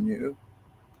extras menu.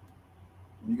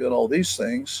 You got all these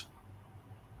things.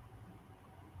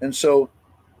 And so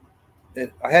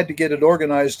I had to get it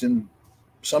organized in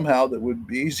somehow that would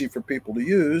be easy for people to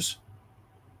use.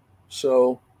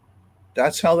 So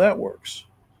that's how that works.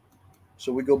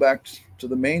 So we go back to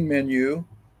the main menu,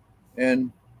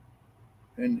 and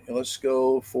let's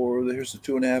go for here's the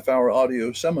 2.5 hour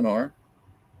audio seminar,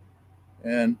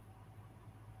 and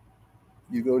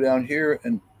you go down here,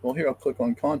 and well, here I'll click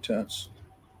on contents,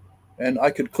 and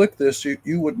I could click this.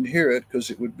 You wouldn't hear it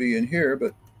because it would be in here,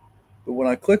 but when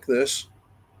I click this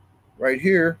right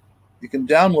here, you can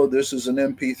download this as an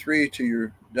MP3 to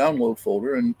your download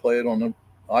folder and play it on an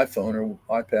iPhone or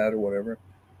iPad or whatever.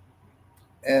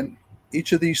 And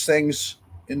each of these things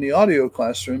in the audio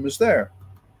classroom is there,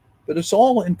 but it's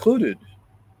all included,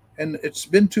 and it's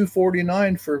been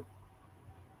 $249 for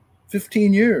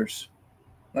 15 years.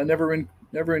 I never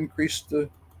increased the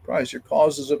price. Your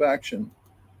causes of action.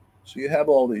 So you have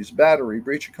all these: battery,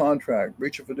 breach of contract,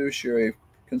 breach of fiduciary,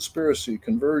 conspiracy,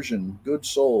 conversion, goods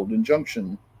sold,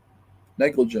 injunction,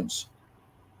 negligence.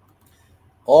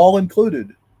 All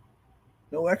included.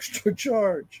 No extra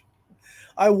charge.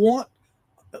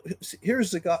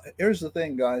 Here's the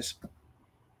thing, guys.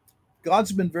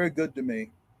 God's been very good to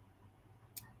me.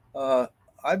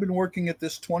 I've been working at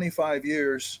this 25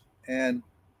 years, and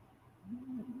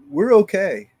we're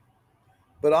okay.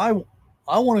 But I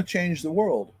want to change the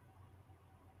world.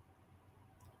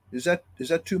 Is that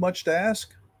too much to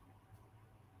ask?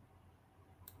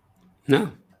 No,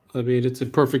 I mean, it's a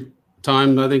perfect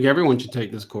time. I think everyone should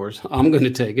take this course. I'm going to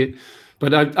take it,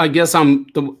 but I guess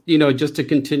just to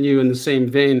continue in the same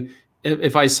vein,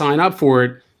 if I sign up for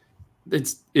it,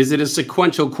 is it a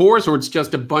sequential course, or it's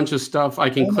just a bunch of stuff I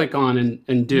can click on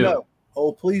and do? No.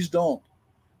 Oh, please don't.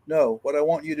 No. What I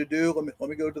want you to do, let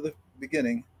me go to the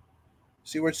beginning.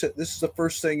 See where it says, this is the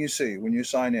first thing you see when you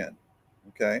sign in.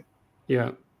 Okay?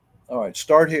 Yeah. All right,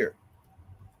 start here.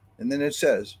 And then it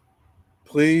says,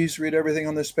 please read everything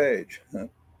on this page.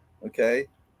 Okay?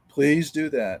 Please do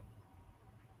that.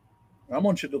 I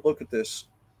want you to look at this.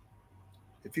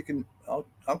 If you can, I'll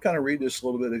kind of read this a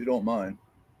little bit if you don't mind.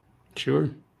 Sure.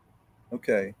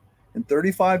 Okay. In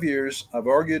 35 years, I've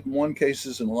argued and won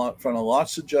cases in front of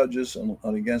lots of judges and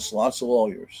against lots of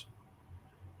lawyers.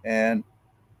 And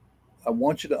I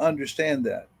want you to understand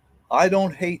that. I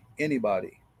don't hate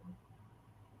anybody.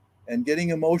 And getting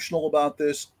emotional about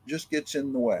this just gets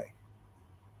in the way.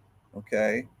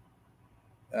 Okay?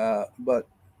 But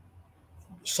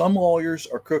some lawyers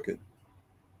are crooked.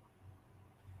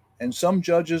 And some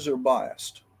judges are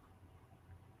biased.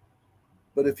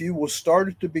 But if you will start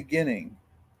at the beginning,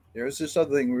 there's this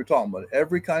other thing we were talking about.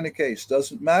 Every kind of case,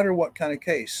 doesn't matter what kind of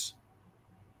case.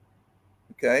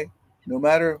 Okay? No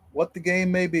matter what the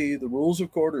game may be, the rules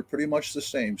of court are pretty much the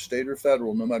same, state or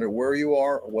federal, no matter where you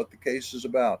are or what the case is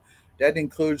about. That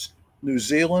includes New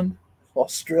Zealand,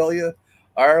 Australia,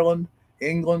 Ireland,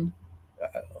 England,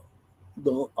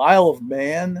 the Isle of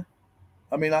Man.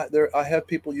 I mean, I have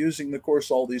people using the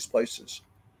course all these places.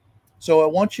 So I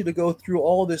want you to go through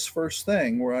all this first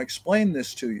thing where I explain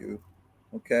this to you,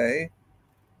 okay?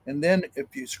 And then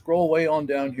if you scroll way on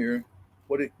down here,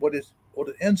 what it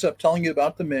ends up telling you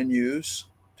about the menus,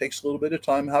 takes a little bit of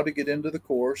time, how to get into the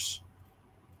course,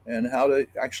 and how to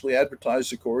actually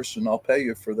advertise the course, and I'll pay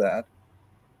you for that,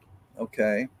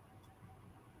 okay?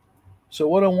 So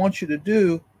what I want you to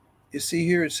do is, see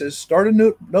here, it says start a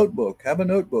notebook, have a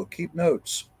notebook, keep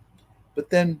notes, but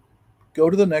then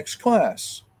go to the next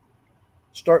class.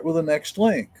 Start with the next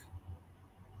link.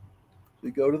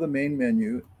 You go to the main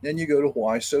menu, then you go to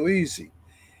Why So Easy.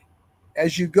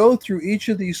 As you go through each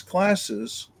of these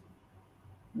classes,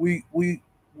 we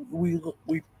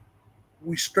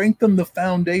strengthen the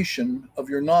foundation of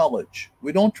your knowledge.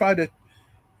 We don't try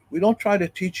to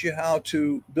teach you how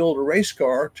to build a race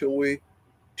car till we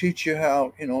teach you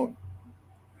how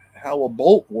a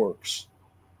bolt works.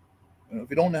 If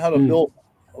you don't know how to build,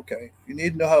 okay, you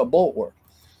need to know how a bolt works.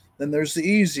 Then there's the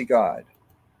easy guide.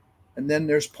 And then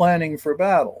there's planning for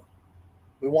battle.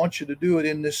 We want you to do it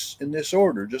in this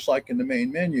order, just like in the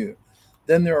main menu.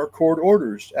 Then there are court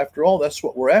orders. After all, that's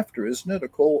what we're after, isn't it? A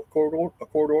court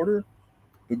order?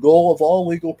 The goal of all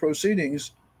legal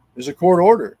proceedings is a court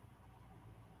order.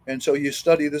 And so you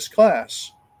study this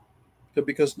class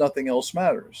because nothing else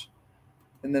matters.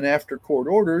 And then after court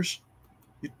orders,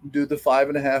 you do the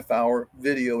 5.5-hour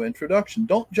video introduction.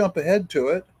 Don't jump ahead to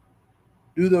it.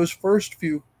 Do those first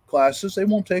few classes. They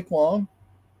won't take long.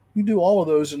 You do all of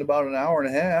those in about an hour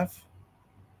and a half.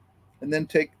 And then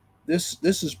take this.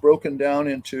 This is broken down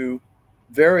into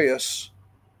various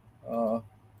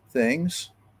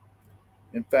things.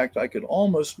 In fact, I could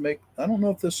almost make, I don't know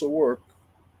if this will work.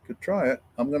 Could try it.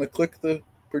 I'm going to click the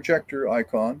projector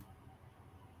icon.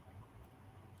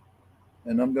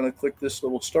 And I'm going to click this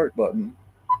little start button.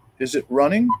 Is it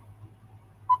running?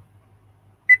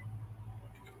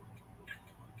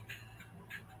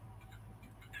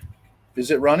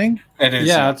 Is it running? It is.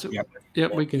 Yeah, Yep.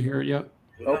 Yep, we can hear it. Yep.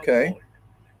 Okay.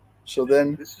 So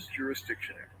then, this is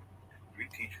jurisdiction. We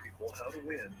teach people how to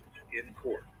win in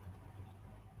court.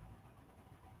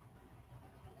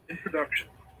 Introduction.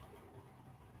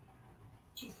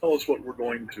 So tell us what we're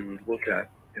going to look at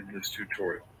in this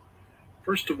tutorial.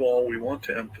 First of all, we want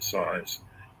to emphasize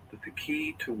that the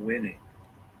key to winning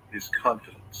is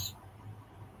confidence.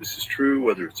 This is true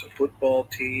whether it's a football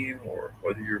team or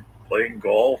whether you're playing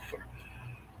golf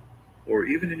or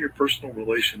even in your personal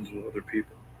relations with other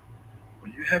people.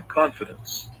 When you have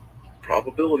confidence, the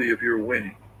probability of your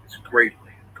winning is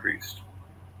greatly increased.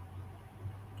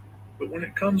 But when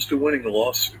it comes to winning a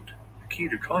lawsuit, the key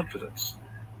to confidence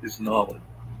is knowledge.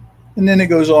 and then it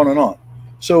goes on and on.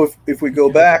 So if we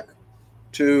go back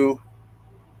to,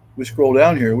 we scroll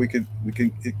down here, we can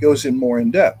it goes in more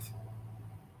in depth.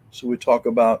 So we talk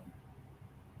about,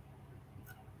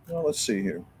 well, let's see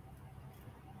here.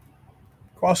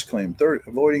 Cross-claim, third,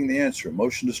 avoiding the answer,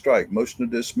 motion to strike, motion to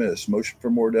dismiss, motion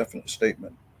for more definite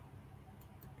statement.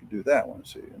 You can do that one,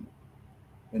 see.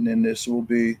 And then this will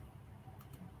be,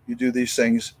 you do these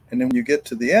things, and then when you get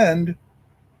to the end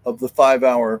of the 5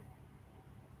 hours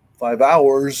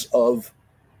of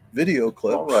video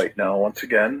clips. All right, now once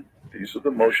again, these are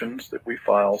the motions that we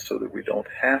file so that we don't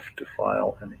have to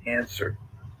file an answer.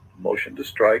 A motion to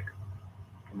strike,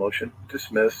 a motion to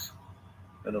dismiss,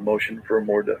 and a motion for a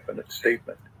more definite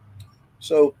statement.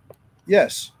 So,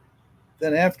 yes,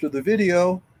 then after the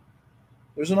video,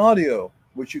 there's an audio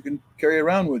which you can carry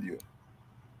around with you,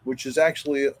 which is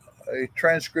actually a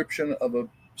transcription of a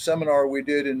seminar we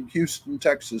did in Houston,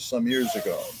 Texas some years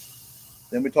ago.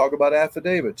 Then we talk about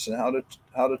affidavits and how to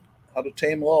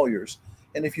tame lawyers.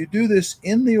 And if you do this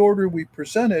in the order we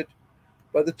present it,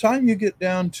 by the time you get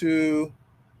down to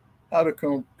how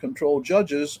to control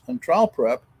judges and trial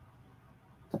prep,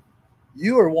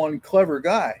 you are one clever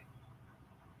guy.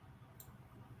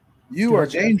 You are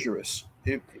dangerous.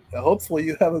 Hopefully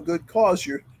you have a good cause.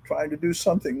 You're trying to do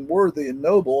something worthy and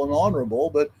noble and honorable,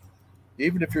 but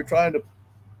even if you're trying to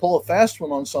pull a fast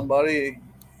one on somebody,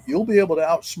 you'll be able to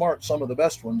outsmart some of the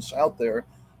best ones out there,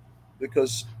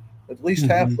 because at least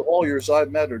half the lawyers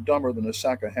I've met are dumber than a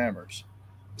sack of hammers.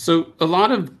 So a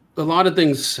lot of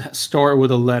things start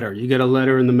with a letter. You get a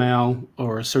letter in the mail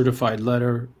or a certified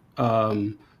letter.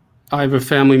 I have a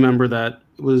family member that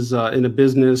was in a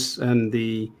business, and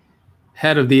the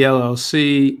head of the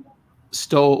LLC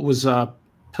was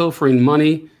pilfering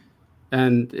money,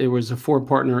 and it was a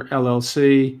 4-partner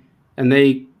LLC, and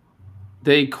they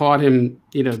caught him.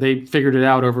 You know, they figured it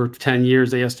out over 10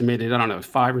 years. They estimated, I don't know,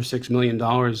 $5 or $6 million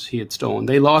he had stolen.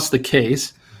 They lost the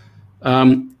case,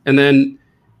 and then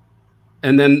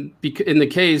in the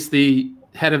case, the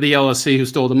head of the LLC who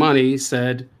stole the money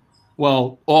said,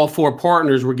 well, all 4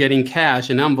 partners were getting cash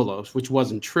in envelopes, which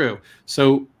wasn't true.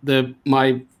 So the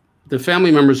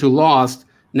family members who lost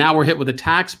now were hit with a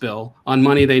tax bill on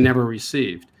money they never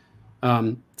received.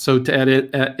 So to add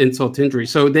insult to injury,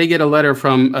 so they get a letter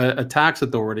from a tax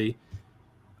authority.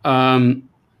 I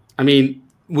mean,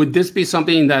 would this be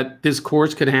something that this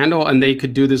course could handle, and they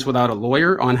could do this without a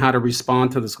lawyer on how to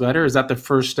respond to this letter? Is that the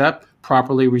first step,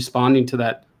 properly responding to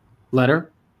that letter?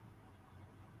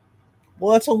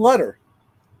 Well, that's a letter.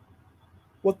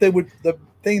 The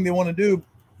thing they want to do,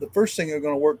 the first thing they're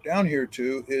going to work down here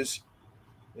to is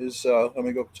let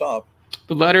me go up top.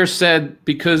 The letter said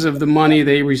because of the money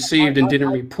they received and didn't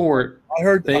report, I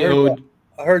heard owed.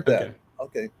 I heard that.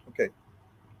 Okay.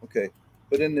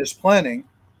 But in this planning,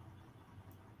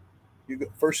 you're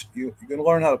going to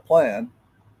learn how to plan,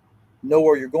 know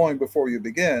where you're going before you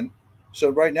begin. So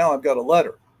right now I've got a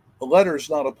letter. A letter is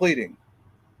not a pleading.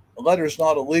 A letter is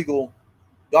not a legal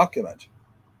document.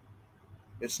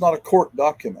 It's not a court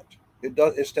document. It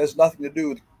has nothing to do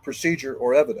with procedure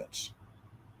or evidence.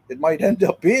 It might end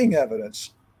up being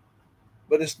evidence,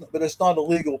 but it's not a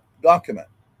legal document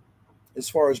as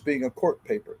far as being a court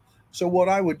paper. So what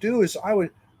I would do is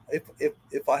if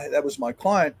that was my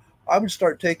client, I would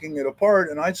start taking it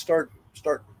apart, and I'd start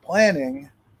planning.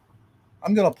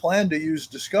 I'm going to plan to use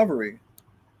discovery.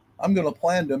 I'm going to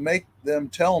plan to make them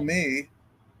tell me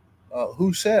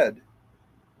who said,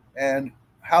 and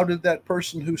how did that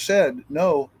person who said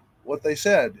know what they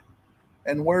said,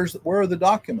 and where are the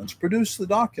documents? Produce the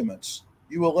documents.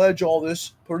 You allege all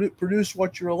this. Produce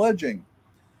what you're alleging,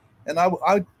 and I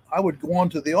would go on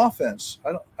to the offense.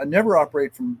 I never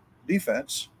operate from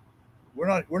defense. We're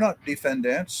not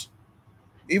defendants.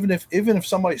 Even if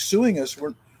somebody's suing us,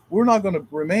 we're not going to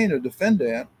remain a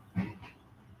defendant.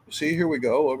 See, here we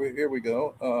go. Over here we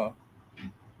go.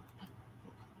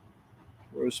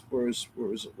 Where is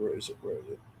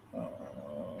it?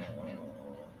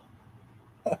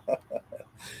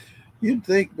 You'd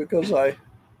think because I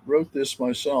wrote this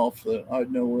myself that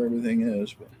I'd know where everything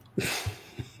is, but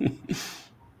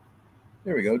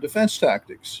here we go. Defense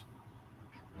tactics.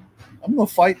 I'm going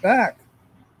to fight back.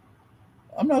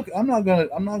 I'm not going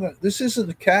to, this isn't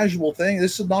a casual thing.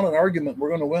 This is not an argument we're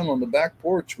going to win on the back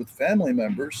porch with family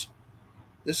members.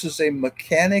 This is a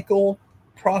mechanical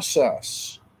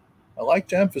process. I like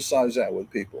to emphasize that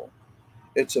with people.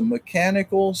 It's a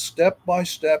mechanical,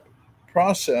 step-by-step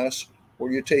process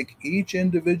where you take each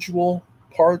individual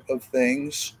part of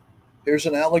things. Here's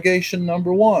an allegation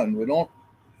number one. We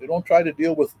don't try to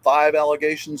deal with 5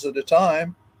 allegations at a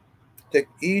time. Take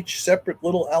each separate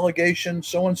little allegation.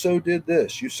 So-and-so did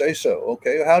this. You say so.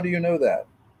 Okay, how do you know that?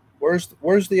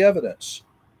 Where's the evidence?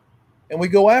 And we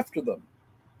go after them.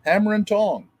 Hammer and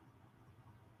tong.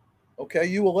 Okay,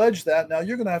 you allege that. Now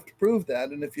you're going to have to prove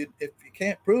that. And if you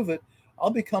can't prove it, I'll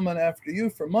be coming after you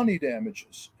for money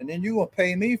damages. And then you're going to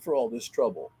pay me for all this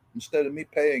trouble instead of me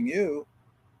paying you.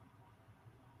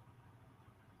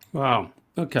 Wow.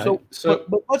 Okay. So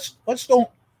but let's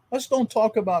don't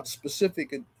talk about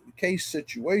specific case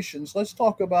situations. Let's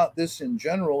talk about this in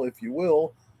general, if you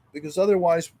will, because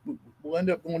otherwise we'll end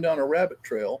up going down a rabbit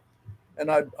trail.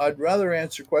 And I'd rather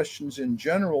answer questions in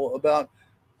general about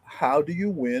how do you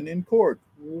win in court?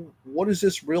 What is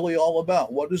this really all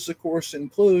about? What does the course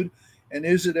include? And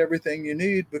is it everything you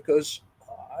need? Because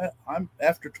I'm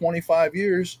after 25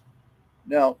 years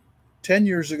now. 10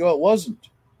 years ago it wasn't.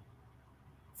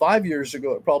 5 years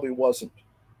ago it probably wasn't.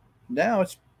 Now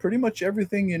it's pretty much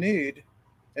everything you need.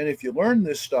 And if you learn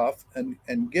this stuff and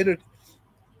get it,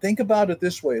 think about it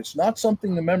this way. It's not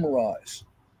something to memorize.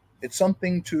 It's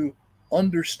something to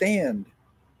understand.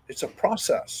 It's a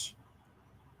process.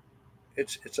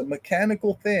 It's a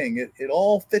mechanical thing. It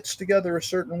all fits together a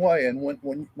certain way. And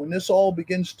when this all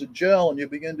begins to gel and you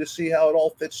begin to see how it all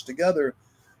fits together,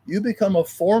 you become a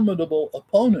formidable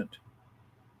opponent.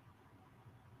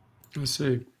 I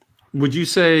see. Would you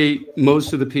say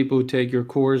most of the people who take your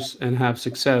course and have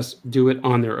success do it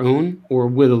on their own or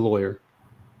with a lawyer?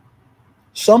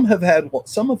 Some have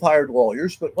hired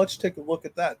lawyers, but let's take a look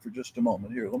at that for just a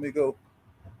moment. Here, let me go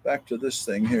back to this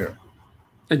thing here.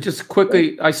 And just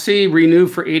quickly, I see renew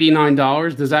for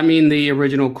 $89. Does that mean the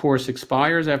original course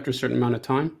expires after a certain amount of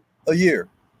time? A year.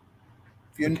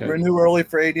 If you renew early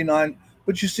for $89,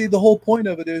 but you see the whole point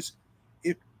of it is,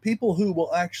 if people who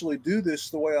will actually do this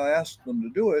the way I asked them to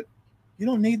do it, you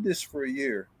don't need this for a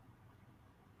year.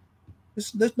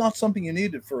 This is not something you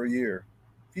needed for a year.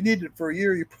 If you needed it for a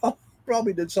year, you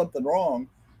probably did something wrong,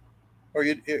 or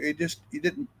you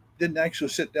didn't actually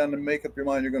sit down and make up your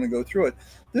mind you're going to go through it.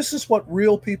 This is what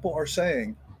real people are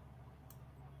saying.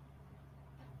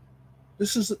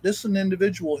 This is an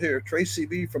individual here, Tracy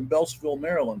B. from Beltsville,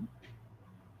 Maryland.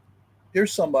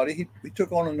 Here's somebody, he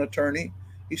took on an attorney.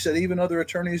 He said even other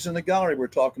attorneys in the gallery were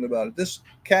talking about it. This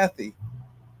Kathy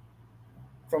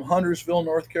from Huntersville,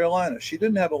 North Carolina. She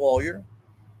didn't have a lawyer.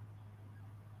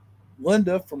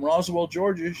 Linda from Roswell,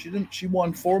 Georgia. She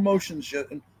won 4 motions yet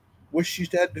and wished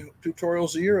she'd had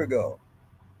tutorials a year ago.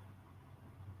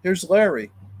 Here's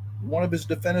Larry. One of his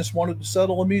defendants wanted to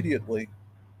settle immediately.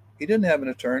 He didn't have an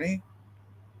attorney.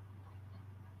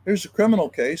 Here's a criminal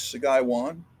case. The guy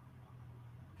won.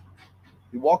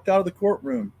 He walked out of the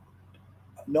courtroom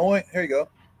knowing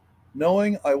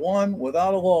I won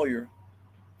without a lawyer.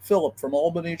 Philip from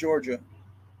Albany, Georgia.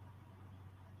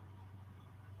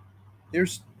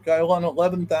 Here's a guy who won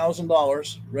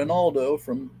 $11,000. Ronaldo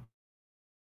from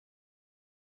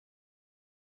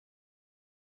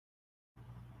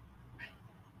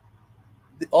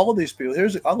all of these people.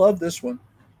 I love this one.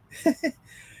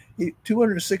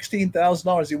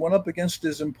 $216,000. He went up against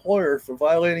his employer for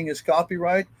violating his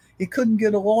copyright. He couldn't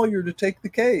get a lawyer to take the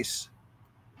case.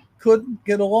 Couldn't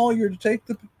get a lawyer to take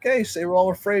the case. They were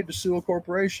all afraid to sue a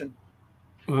corporation.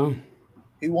 Wow.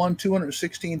 He won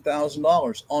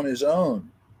 $216,000 on his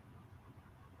own.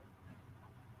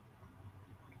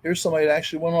 Here's somebody that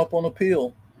actually went up on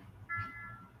appeal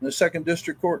in the 2nd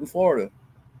District Court in Florida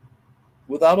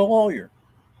without a lawyer.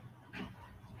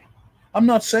 I'm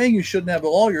not saying you shouldn't have a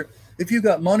lawyer. If you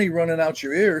got money running out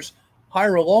your ears,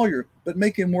 hire a lawyer, but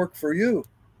make him work for you.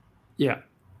 Yeah.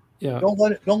 Yeah. Don't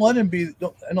let him be.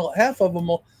 And half of them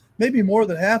will, maybe more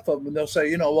than half of them, they'll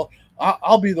say, well,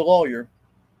 I'll be the lawyer.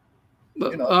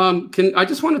 I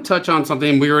just want to touch on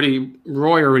something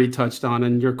Roy already touched on,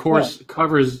 and your course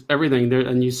covers everything there.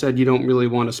 And you said you don't really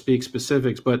want to speak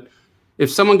specifics, but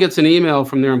if someone gets an email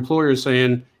from their employer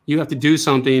saying you have to do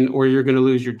something or you're going to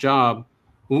lose your job,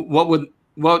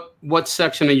 what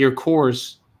section of your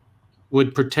course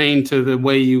would pertain to the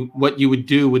way what you would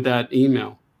do with that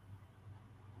email?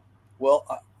 Well,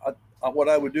 what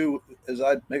I would do is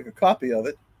I'd make a copy of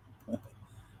it.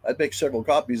 I'd make several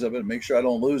copies of it and make sure I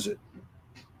don't lose it.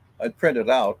 I'd print it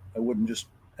out. I wouldn't just,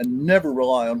 and never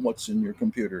rely on what's in your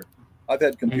computer. I've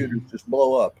had computers just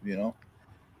blow up, you know.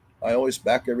 I always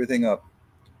back everything up.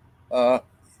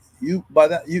 You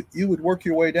would work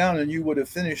your way down and you would have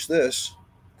finished this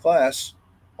class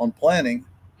on planning,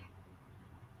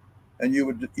 and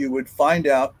you would find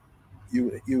out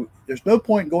there's no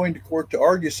point going to court to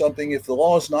argue something if the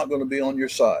law is not going to be on your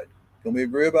side. Can we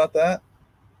agree about that?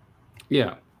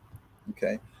 Yeah.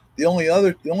 Okay. The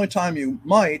only time you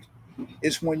might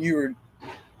is when you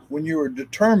were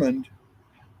determined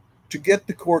to get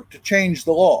the court to change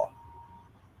the law,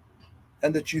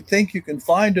 and that you think you can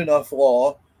find enough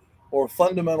law or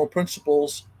fundamental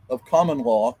principles of common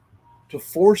law to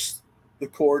force the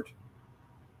court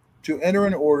to enter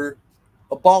an order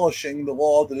abolishing the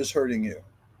law that is hurting you.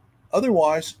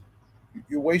 Otherwise,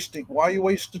 why are you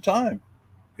wasting time?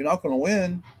 You're not going to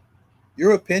win.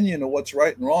 Your opinion of what's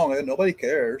right and wrong, nobody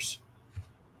cares.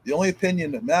 The only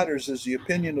opinion that matters is the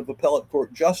opinion of appellate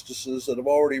court justices that have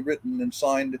already written and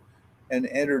signed and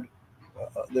entered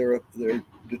their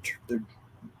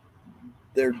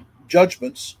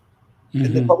judgments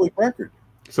in the public record.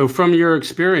 So from your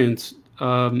experience,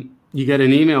 you get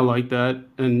an email like that,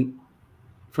 and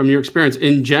from your experience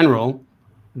in general,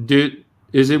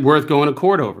 is it worth going to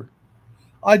court over?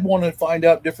 I'd want to find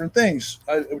out different things.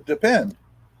 It would depend.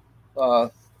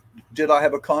 Did I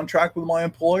have a contract with my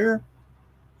employer?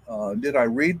 Did I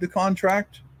read the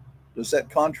contract? Does that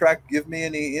contract give me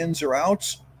any ins or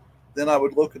outs? Then I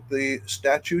would look at the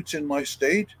statutes in my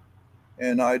state,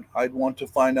 and I'd want to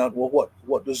find out, well,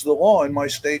 what does the law in my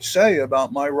state say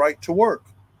about my right to work?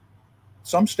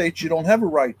 Some states you don't have a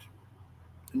right.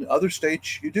 In other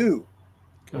states you do.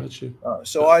 Gotcha.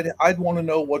 So I'd want to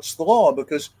know what's the law,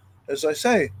 because, as I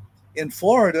say, in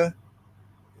Florida,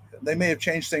 they may have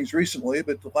changed things recently,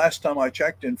 but the last time I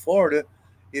checked in Florida,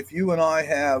 if you and I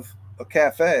have a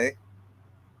cafe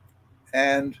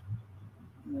and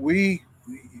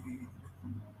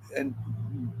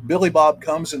Billy Bob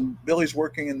comes and Billy's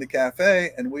working in the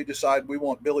cafe, and we decide we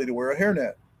want Billy to wear a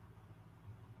hairnet.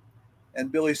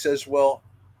 And Billy says, well,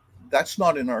 that's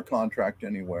not in our contract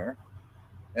anywhere.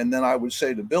 And then I would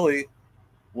say to Billy,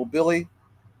 well, Billy,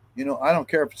 I don't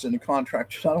care if it's in the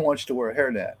contract. I don't want you to wear a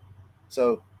hairnet.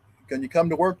 So can you come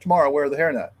to work tomorrow, wear the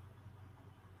hairnet?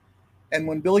 And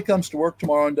when Billy comes to work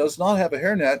tomorrow and does not have a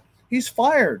hairnet, he's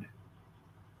fired.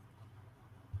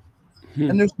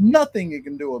 And there's nothing you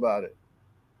can do about it.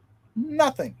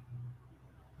 Nothing.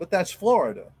 But that's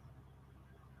Florida.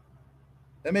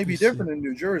 That may be different in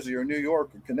New Jersey or New York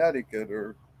or Connecticut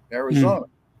or Arizona.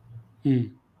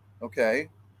 Okay.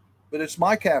 But it's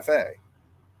my cafe.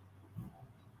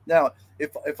 Now,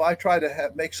 if I try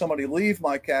to make somebody leave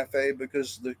my cafe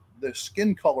because the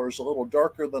skin color is a little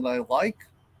darker than I like,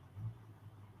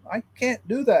 I can't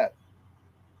do that,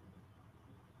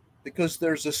 because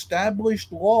there's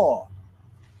established law.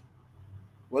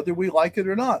 Whether we like it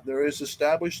or not, there is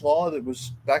established law that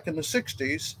was back in the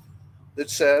 60s that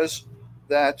says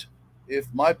that if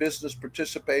my business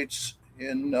participates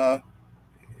in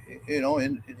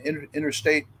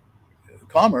interstate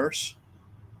commerce,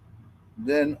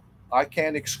 then I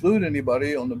can't exclude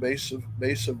anybody on the base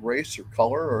of race or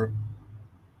color or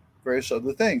various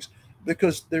other things,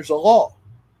 because there's a law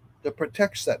that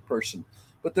protects that person.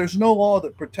 But there's no law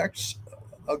that protects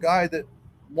a guy that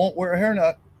won't wear a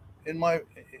hairnet in my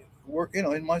work,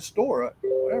 in my store,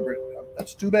 whatever.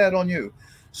 That's too bad on you.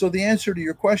 So the answer to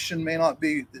your question may not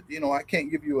be that, I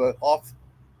can't give you a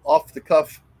off the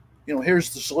cuff,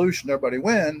 here's the solution, everybody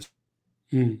wins.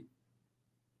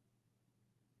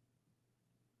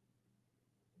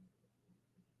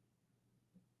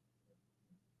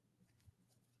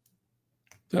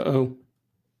 Uh-oh.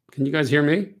 Can you guys hear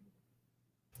me?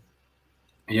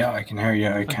 Yeah, I can hear you.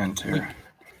 I can't hear.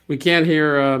 We can't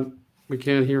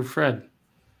hear Fred.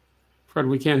 Fred,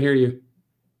 we can't hear you.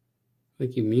 I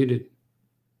think you muted.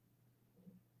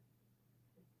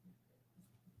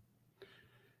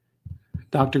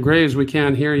 Dr. Graves, we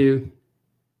can't hear you.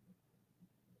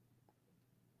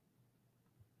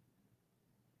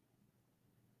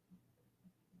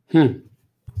 Oh,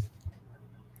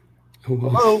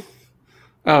 well. Hello.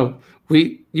 Oh,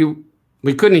 we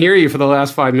couldn't hear you for the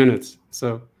last 5 minutes.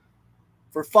 So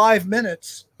for 5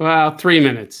 minutes. Well, 3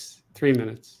 minutes. 3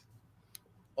 minutes.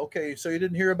 Okay, so you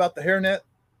didn't hear about the hairnet?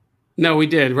 No, we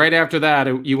did. Right after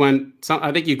that, you went.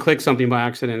 I think you clicked something by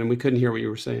accident, and we couldn't hear what you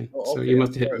were saying. Oh, okay. So you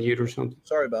must have hit mute or something.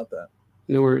 Sorry about that.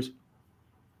 No worries.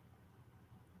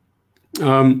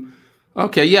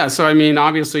 Okay, yeah. So I mean,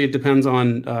 obviously, it depends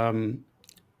on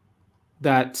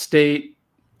that state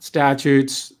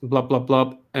statutes, blah, blah,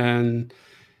 blah. And,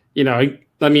 you know,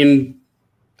 I mean,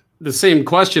 the same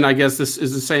question, I guess this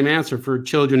is the same answer for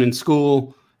children in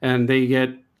school, and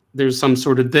there's some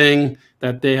sort of thing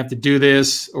that they have to do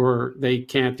this or they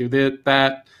can't do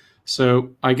that. So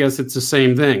I guess it's the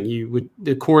same thing.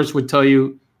 The course would tell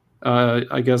you,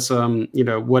 I guess, you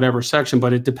know, whatever section,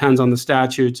 but it depends on the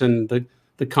statutes and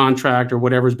the contract or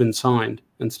whatever's been signed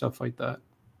and stuff like that.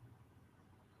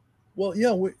 Well,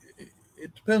 yeah,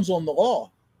 it depends on the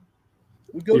law.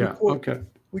 We go to court. Okay.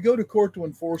 We go to court to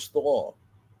enforce the law.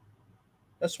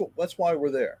 That's why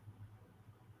we're there.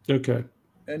 Okay.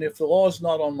 And if the law is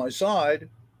not on my side,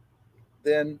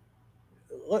 then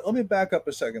let me back up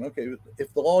a second. Okay,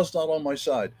 if the law is not on my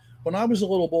side, when I was a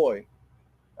little boy,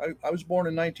 I was born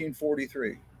in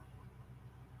 1943.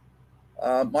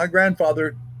 My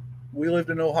grandfather, we lived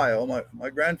in Ohio. My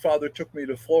grandfather took me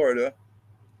to Florida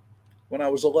when I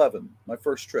was 11, my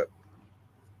first trip.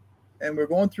 And we're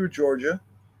going through Georgia,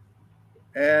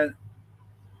 and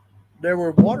there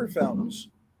were water fountains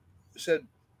that said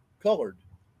colored,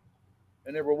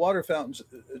 and there were water fountains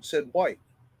that said white.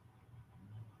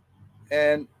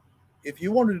 And if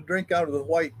you wanted to drink out of the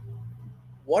white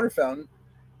water fountain,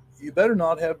 you better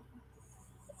not have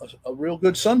a real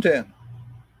good suntan,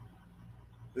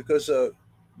 because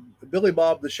Billy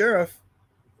Bob the sheriff,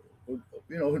 you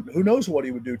know, who knows what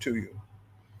he would do to you.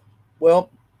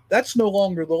 Well, that's no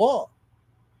longer the law.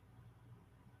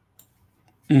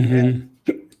 Mm-hmm.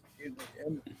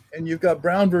 And you've got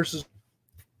Brown versus.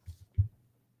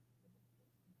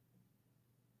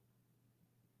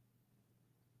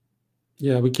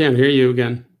 Yeah, we can't hear you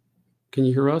again. Can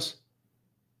you hear us?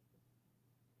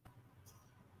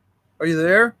 Are you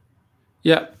there?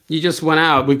 Yeah, you just went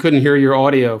out. We couldn't hear your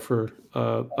audio for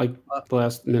like the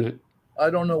last minute. I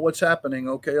don't know what's happening.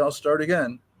 Okay, I'll start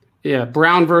again. Yeah,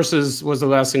 Brown versus was the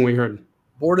last thing we heard.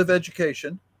 Board of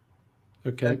Education.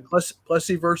 Okay.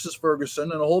 Plessy versus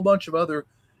Ferguson, and a whole bunch of other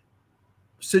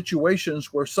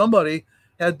situations where somebody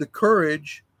had the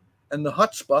courage and the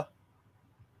chutzpah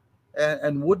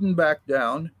and wouldn't back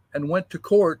down and went to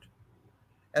court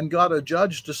and got a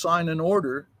judge to sign an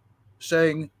order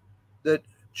saying that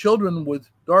children with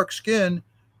dark skin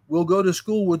will go to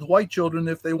school with white children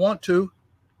if they want to.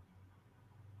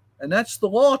 And that's the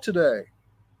law today.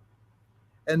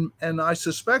 And I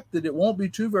suspect that it won't be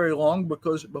too very long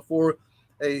before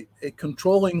a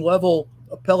controlling level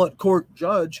appellate court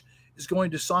judge is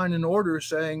going to sign an order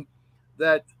saying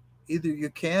that either you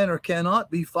can or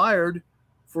cannot be fired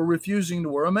for refusing to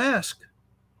wear a mask.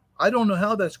 I don't know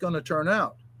how that's going to turn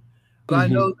out,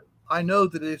 but I know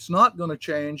that it's not going to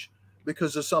change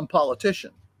because of some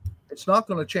politician. It's not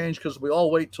going to change because we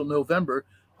all wait till November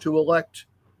to elect,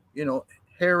 you know,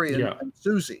 Harry and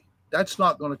Susie. That's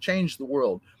not going to change the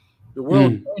world. The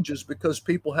world changes because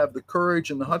people have the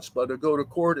courage and the chutzpah to go to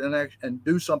court and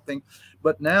do something.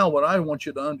 But now what I want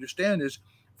you to understand is,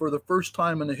 for the first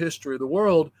time in the history of the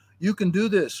world, you can do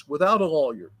this without a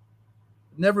lawyer.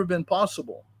 Never been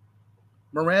possible.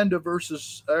 Miranda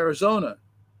versus Arizona.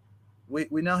 We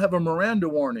now have a Miranda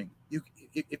warning.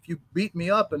 If you beat me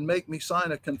up and make me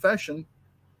sign a confession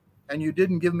and you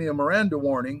didn't give me a Miranda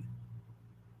warning,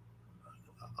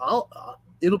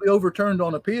 it'll be overturned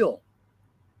on appeal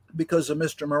because of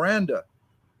Mr. Miranda,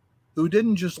 who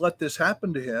didn't just let this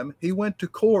happen to him. He went to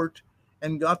court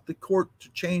and got the court to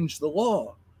change the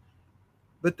law.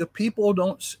 But the people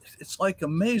don't, it's like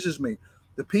amazes me.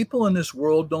 The people in this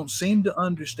world don't seem to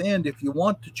understand, if you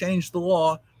want to change the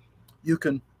law, you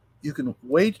can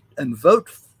wait and vote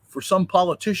for some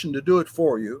politician to do it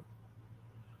for you,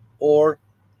 or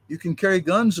you can carry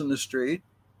guns in the street,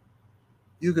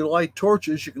 you can light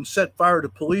torches, you can set fire to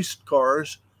police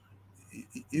cars,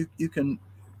 you can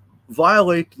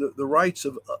violate the rights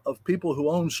of people who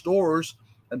own stores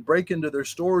and break into their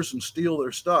stores and steal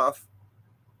their stuff.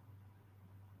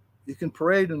 You can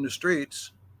parade in the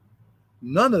streets.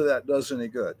 None of that does any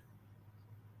good.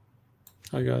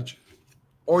 I got you.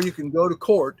 Or you can go to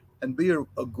court and be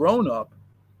a grown-up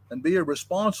and be a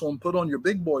responsible and put on your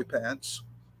big boy pants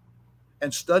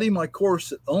and study my course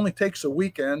that only takes a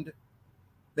weekend.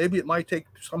 Maybe it might take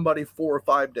somebody 4 or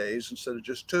 5 days instead of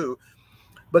just 2.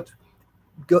 But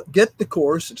get the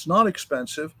course. It's not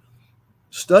expensive.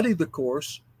 Study the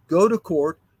course. Go to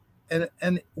court.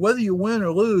 And whether you win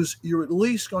or lose, you're at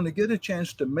least going to get a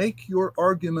chance to make your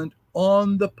argument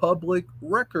on the public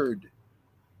record.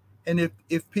 And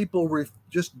if people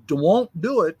just won't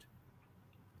do it,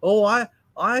 oh, I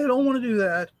don't want to do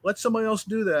that, let somebody else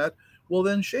do that, well,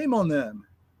 then shame on them.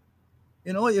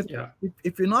 You know,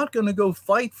 if you're not going to go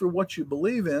fight for what you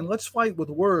believe in, let's fight with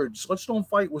words. Let's don't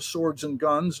fight with swords and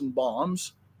guns and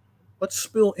bombs. Let's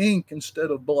spill ink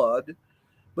instead of blood.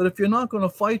 But if you're not going to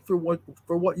fight for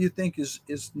what you think is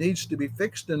needs to be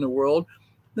fixed in the world,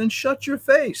 then shut your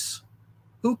face.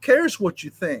 Who cares what you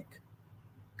think?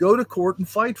 Go to court and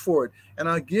fight for it. And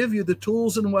I give you the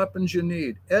tools and weapons you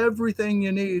need. Everything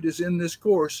you need is in this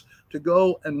course to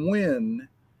go and win.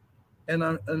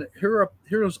 And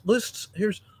here's lists.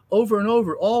 Here's over and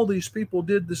over. All these people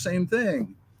did the same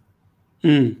thing.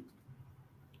 Hmm.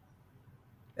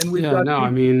 And we've got. No, I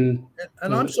mean.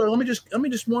 And I'm sorry. Let me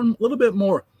just one little bit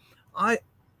more.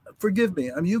 Forgive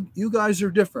me. I mean, you guys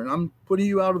are different. I'm putting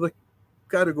you out of the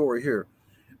category here.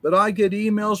 But I get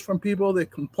emails from people that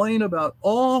complain about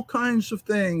all kinds of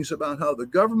things, about how the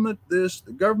government this,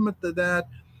 the government that,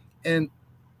 and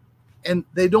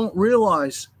they don't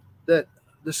realize that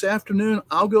this afternoon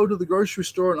I'll go to the grocery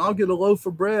store and I'll get a loaf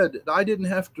of bread. I didn't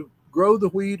have to grow the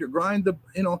wheat or grind the,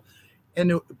 and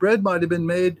the bread might have been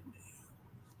made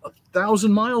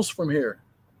 1,000 miles from here,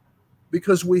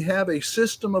 because we have a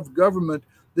system of government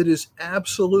that is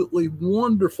absolutely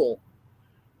wonderful.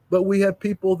 But we have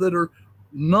people that are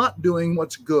not doing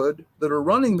what's good, that are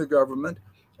running the government,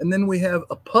 and then we have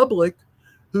a public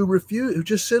who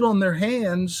just sit on their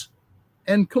hands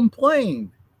and complain.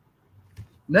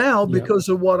 Now, because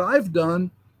of what I've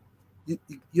done, you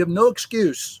have no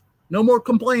excuse, no more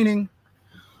complaining.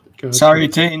 Gotcha. Sorry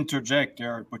to interject,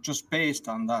 Eric, but just based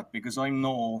on that, because I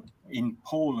know in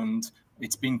Poland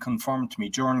it's been confirmed to me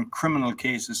during criminal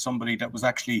cases, somebody that was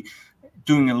actually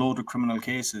doing a load of criminal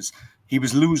cases, he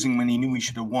was losing when he knew he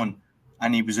should have won.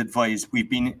 And he was advised,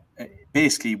 we've been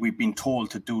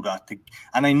told to do that.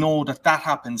 And I know that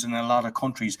happens in a lot of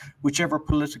countries. Whichever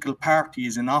political party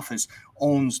is in office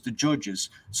owns the judges.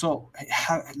 So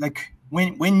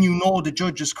when you know the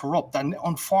judge is corrupt, and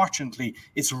unfortunately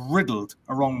it's riddled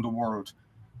around the world,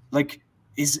 like,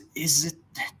 is it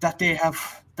that they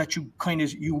have, that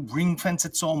you ring fence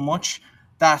it so much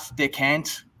that they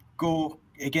can't go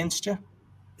against you?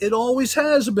 It always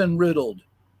has been riddled.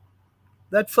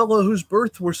 That fellow whose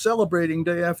birth we're celebrating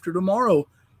day after tomorrow,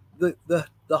 the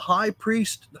high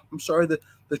priest, the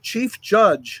chief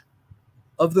judge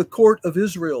of the court of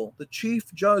Israel, the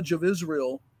chief judge of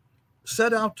Israel,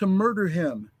 set out to murder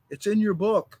him. It's in your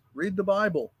book. Read the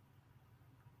Bible.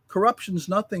 Corruption's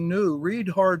nothing new. Read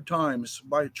Hard Times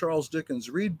by Charles Dickens.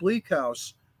 Read Bleak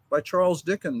House by Charles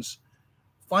Dickens.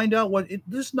 Find out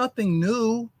there's nothing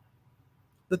new.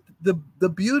 The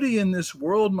beauty in this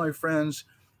world, my friends,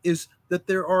 is that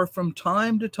there are, from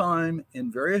time to time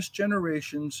in various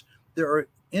generations, there are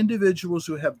individuals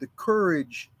who have the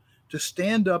courage to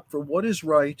stand up for what is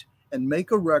right and make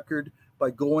a record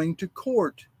by going to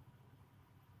court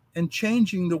and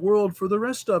changing the world for the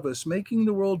rest of us, making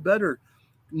the world better,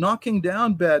 knocking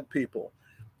down bad people.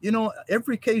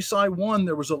 Every case I won,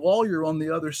 there was a lawyer on the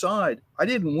other side. I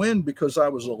didn't win because I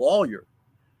was a lawyer.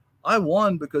 I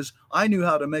won because I knew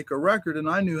how to make a record, and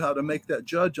I knew how to make that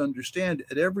judge understand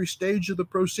at every stage of the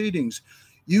proceedings.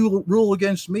 You rule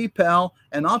against me, pal,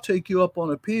 and I'll take you up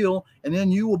on appeal, and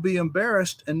then you will be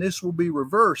embarrassed, and this will be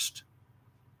reversed.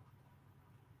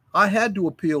 I had to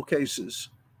appeal cases,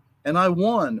 and I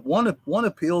won. One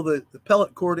appeal, the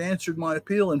appellate court answered my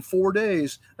appeal in 4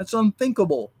 days. That's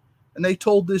unthinkable. And they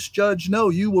told this judge, no,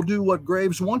 you will do what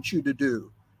Graves wants you to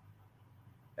do.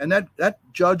 And that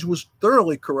judge was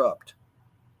thoroughly corrupt.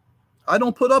 I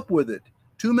don't put up with it.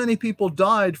 Too many people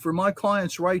died for my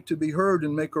client's right to be heard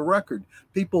and make a record.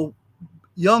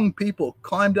 Young people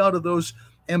climbed out of those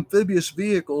amphibious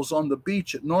vehicles on the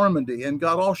beach at Normandy and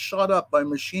got all shot up by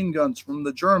machine guns from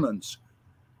the Germans.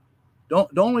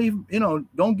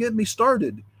 Don't get me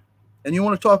started. And you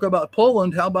want to talk about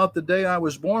Poland? How about the day I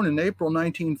was born in April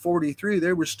 1943?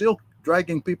 They were still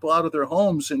dragging people out of their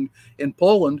homes in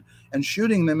Poland and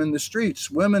shooting them in the streets.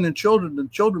 Women and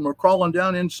children were crawling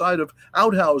down inside of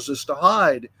outhouses to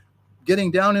hide,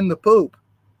 getting down in the poop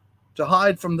to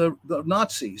hide from the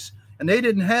Nazis. And they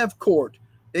didn't have court.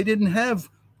 They didn't have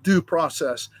due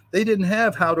process. They didn't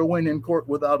have how to win in court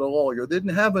without a lawyer. They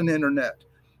didn't have an internet.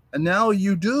 And now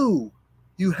you do.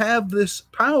 You have this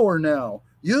power now.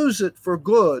 Use it for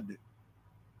good.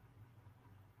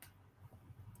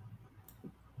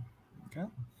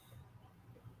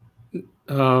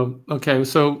 Okay,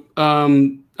 so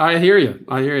I hear you.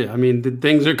 I mean,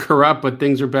 things are corrupt, but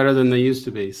things are better than they used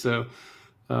to be. So,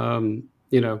 there's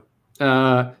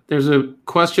a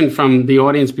question from the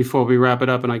audience before we wrap it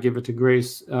up, and I give it to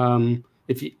Grace. I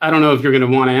don't know if you're going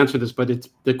to want to answer this, but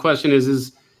the question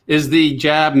is the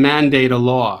jab mandate a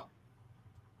law?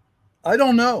 I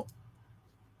don't know.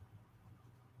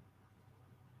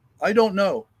 I don't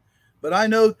know. But I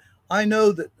know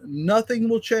that nothing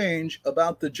will change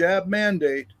about the jab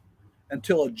mandate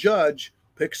until a judge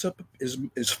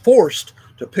is forced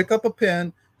to pick up a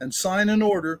pen and sign an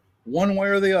order one way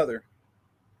or the other.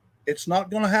 It's not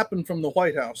going to happen from the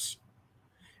White House.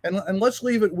 And let's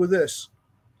leave it with this.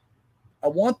 I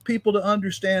want people to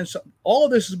understand something. All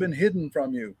of this has been hidden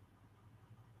from you.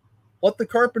 What the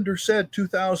carpenter said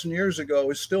 2,000 years ago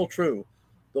is still true.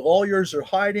 The lawyers are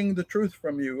hiding the truth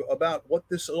from you about what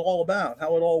this is all about,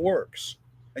 how it all works.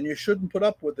 And you shouldn't put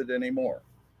up with it anymore.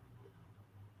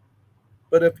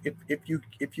 But if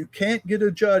you can't get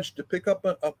a judge to pick up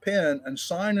a pen and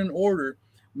sign an order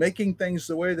making things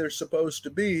the way they're supposed to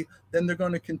be, then they're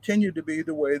going to continue to be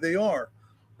the way they are.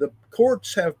 The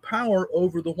courts have power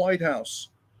over the White House.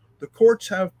 The courts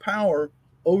have power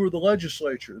over the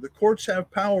legislature. The courts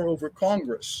have power over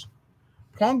Congress.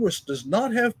 Congress does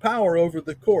not have power over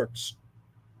the courts.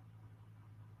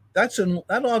 That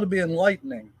ought to be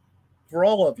enlightening for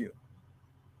all of you.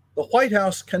 The White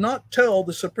House cannot tell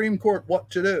the Supreme Court what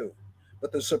to do,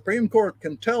 but the Supreme Court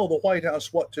can tell the White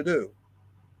House what to do.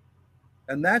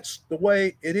 And that's the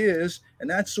way it is, and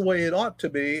that's the way it ought to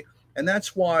be, and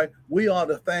that's why we ought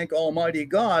to thank Almighty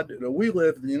God that we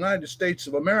live in the United States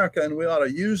of America, and we ought to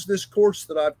use this course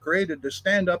that I've created to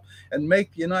stand up and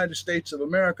make the United States of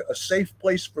America a safe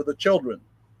place for the children.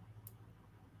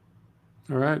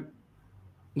 All right.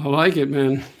 I like it,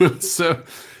 man. So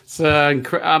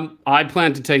I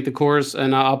plan to take the course,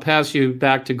 and I'll pass you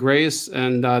back to Grace.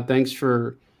 And thanks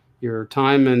for your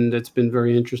time, and it's been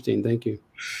very interesting. Thank you.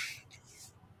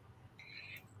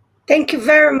 Thank you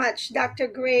very much, Dr.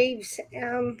 Graves.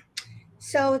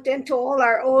 So then to all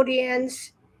our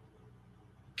audience,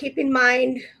 keep in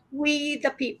mind, we the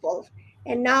people.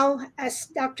 And now, as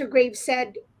Dr. Graves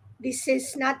said, this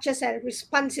is not just a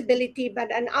responsibility,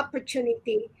 but an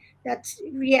opportunity. That's,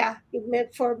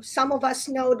 for some of us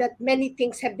know that many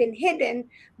things have been hidden,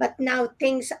 but now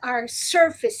things are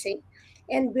surfacing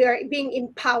and we are being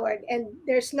empowered. And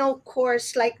there's no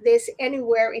course like this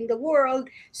anywhere in the world.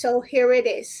 So here it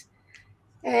is.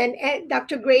 And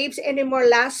Dr. Graves, any more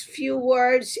last few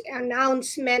words,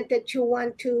 announcement that you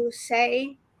want to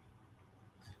say?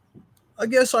 I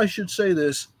guess I should say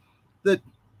this, that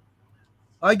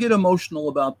I get emotional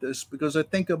about this because I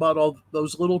think about all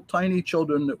those little tiny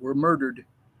children that were murdered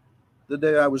the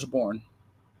day I was born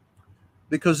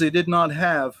because they did not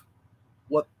have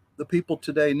what the people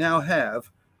today now have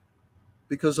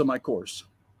because of my course.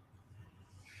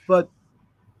 But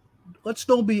let's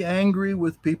don't be angry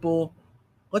with people.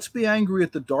 Let's be angry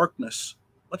at the darkness.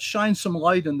 Let's shine some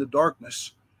light in the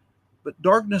darkness. But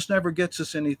darkness never gets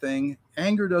us anything.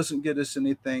 Anger doesn't get us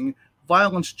anything.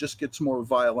 Violence just gets more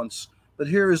violence. But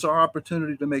here is our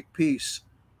opportunity to make peace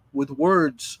with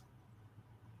words.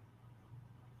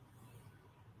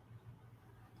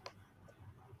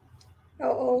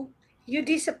 Uh-oh, you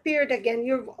disappeared again.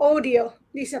 Your audio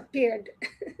disappeared.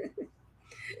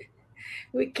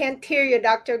 We can't hear you,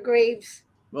 Dr. Graves.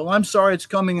 Well, I'm sorry it's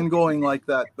coming and going like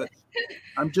that, but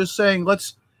I'm just saying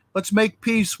let's make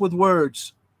peace with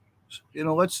words. You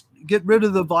know, let's get rid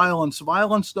of the violence.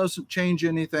 Violence doesn't change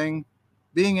anything.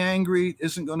 Being angry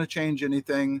isn't going to change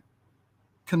anything.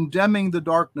 Condemning the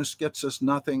darkness gets us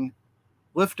nothing.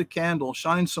 Lift a candle,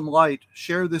 shine some light,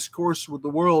 share this course with the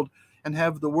world, and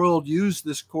have the world use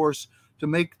this course to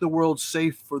make the world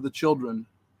safe for the children.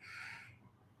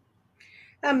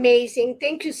 Amazing.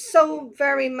 Thank you so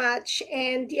very much.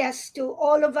 And yes, to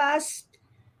all of us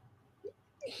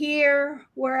here,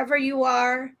 wherever you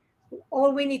are,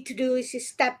 all we need to do is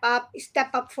step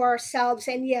up for ourselves.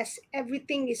 And yes,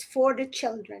 everything is for the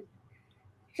children.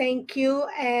 Thank you.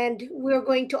 And we're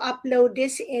going to upload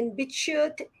this in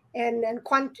BitChute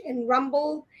and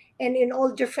Rumble and in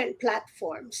all different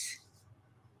platforms.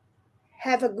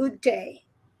 Have a good day.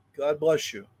 God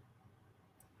bless you.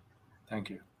 Thank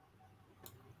you.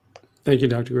 Thank you,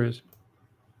 Dr. Grace.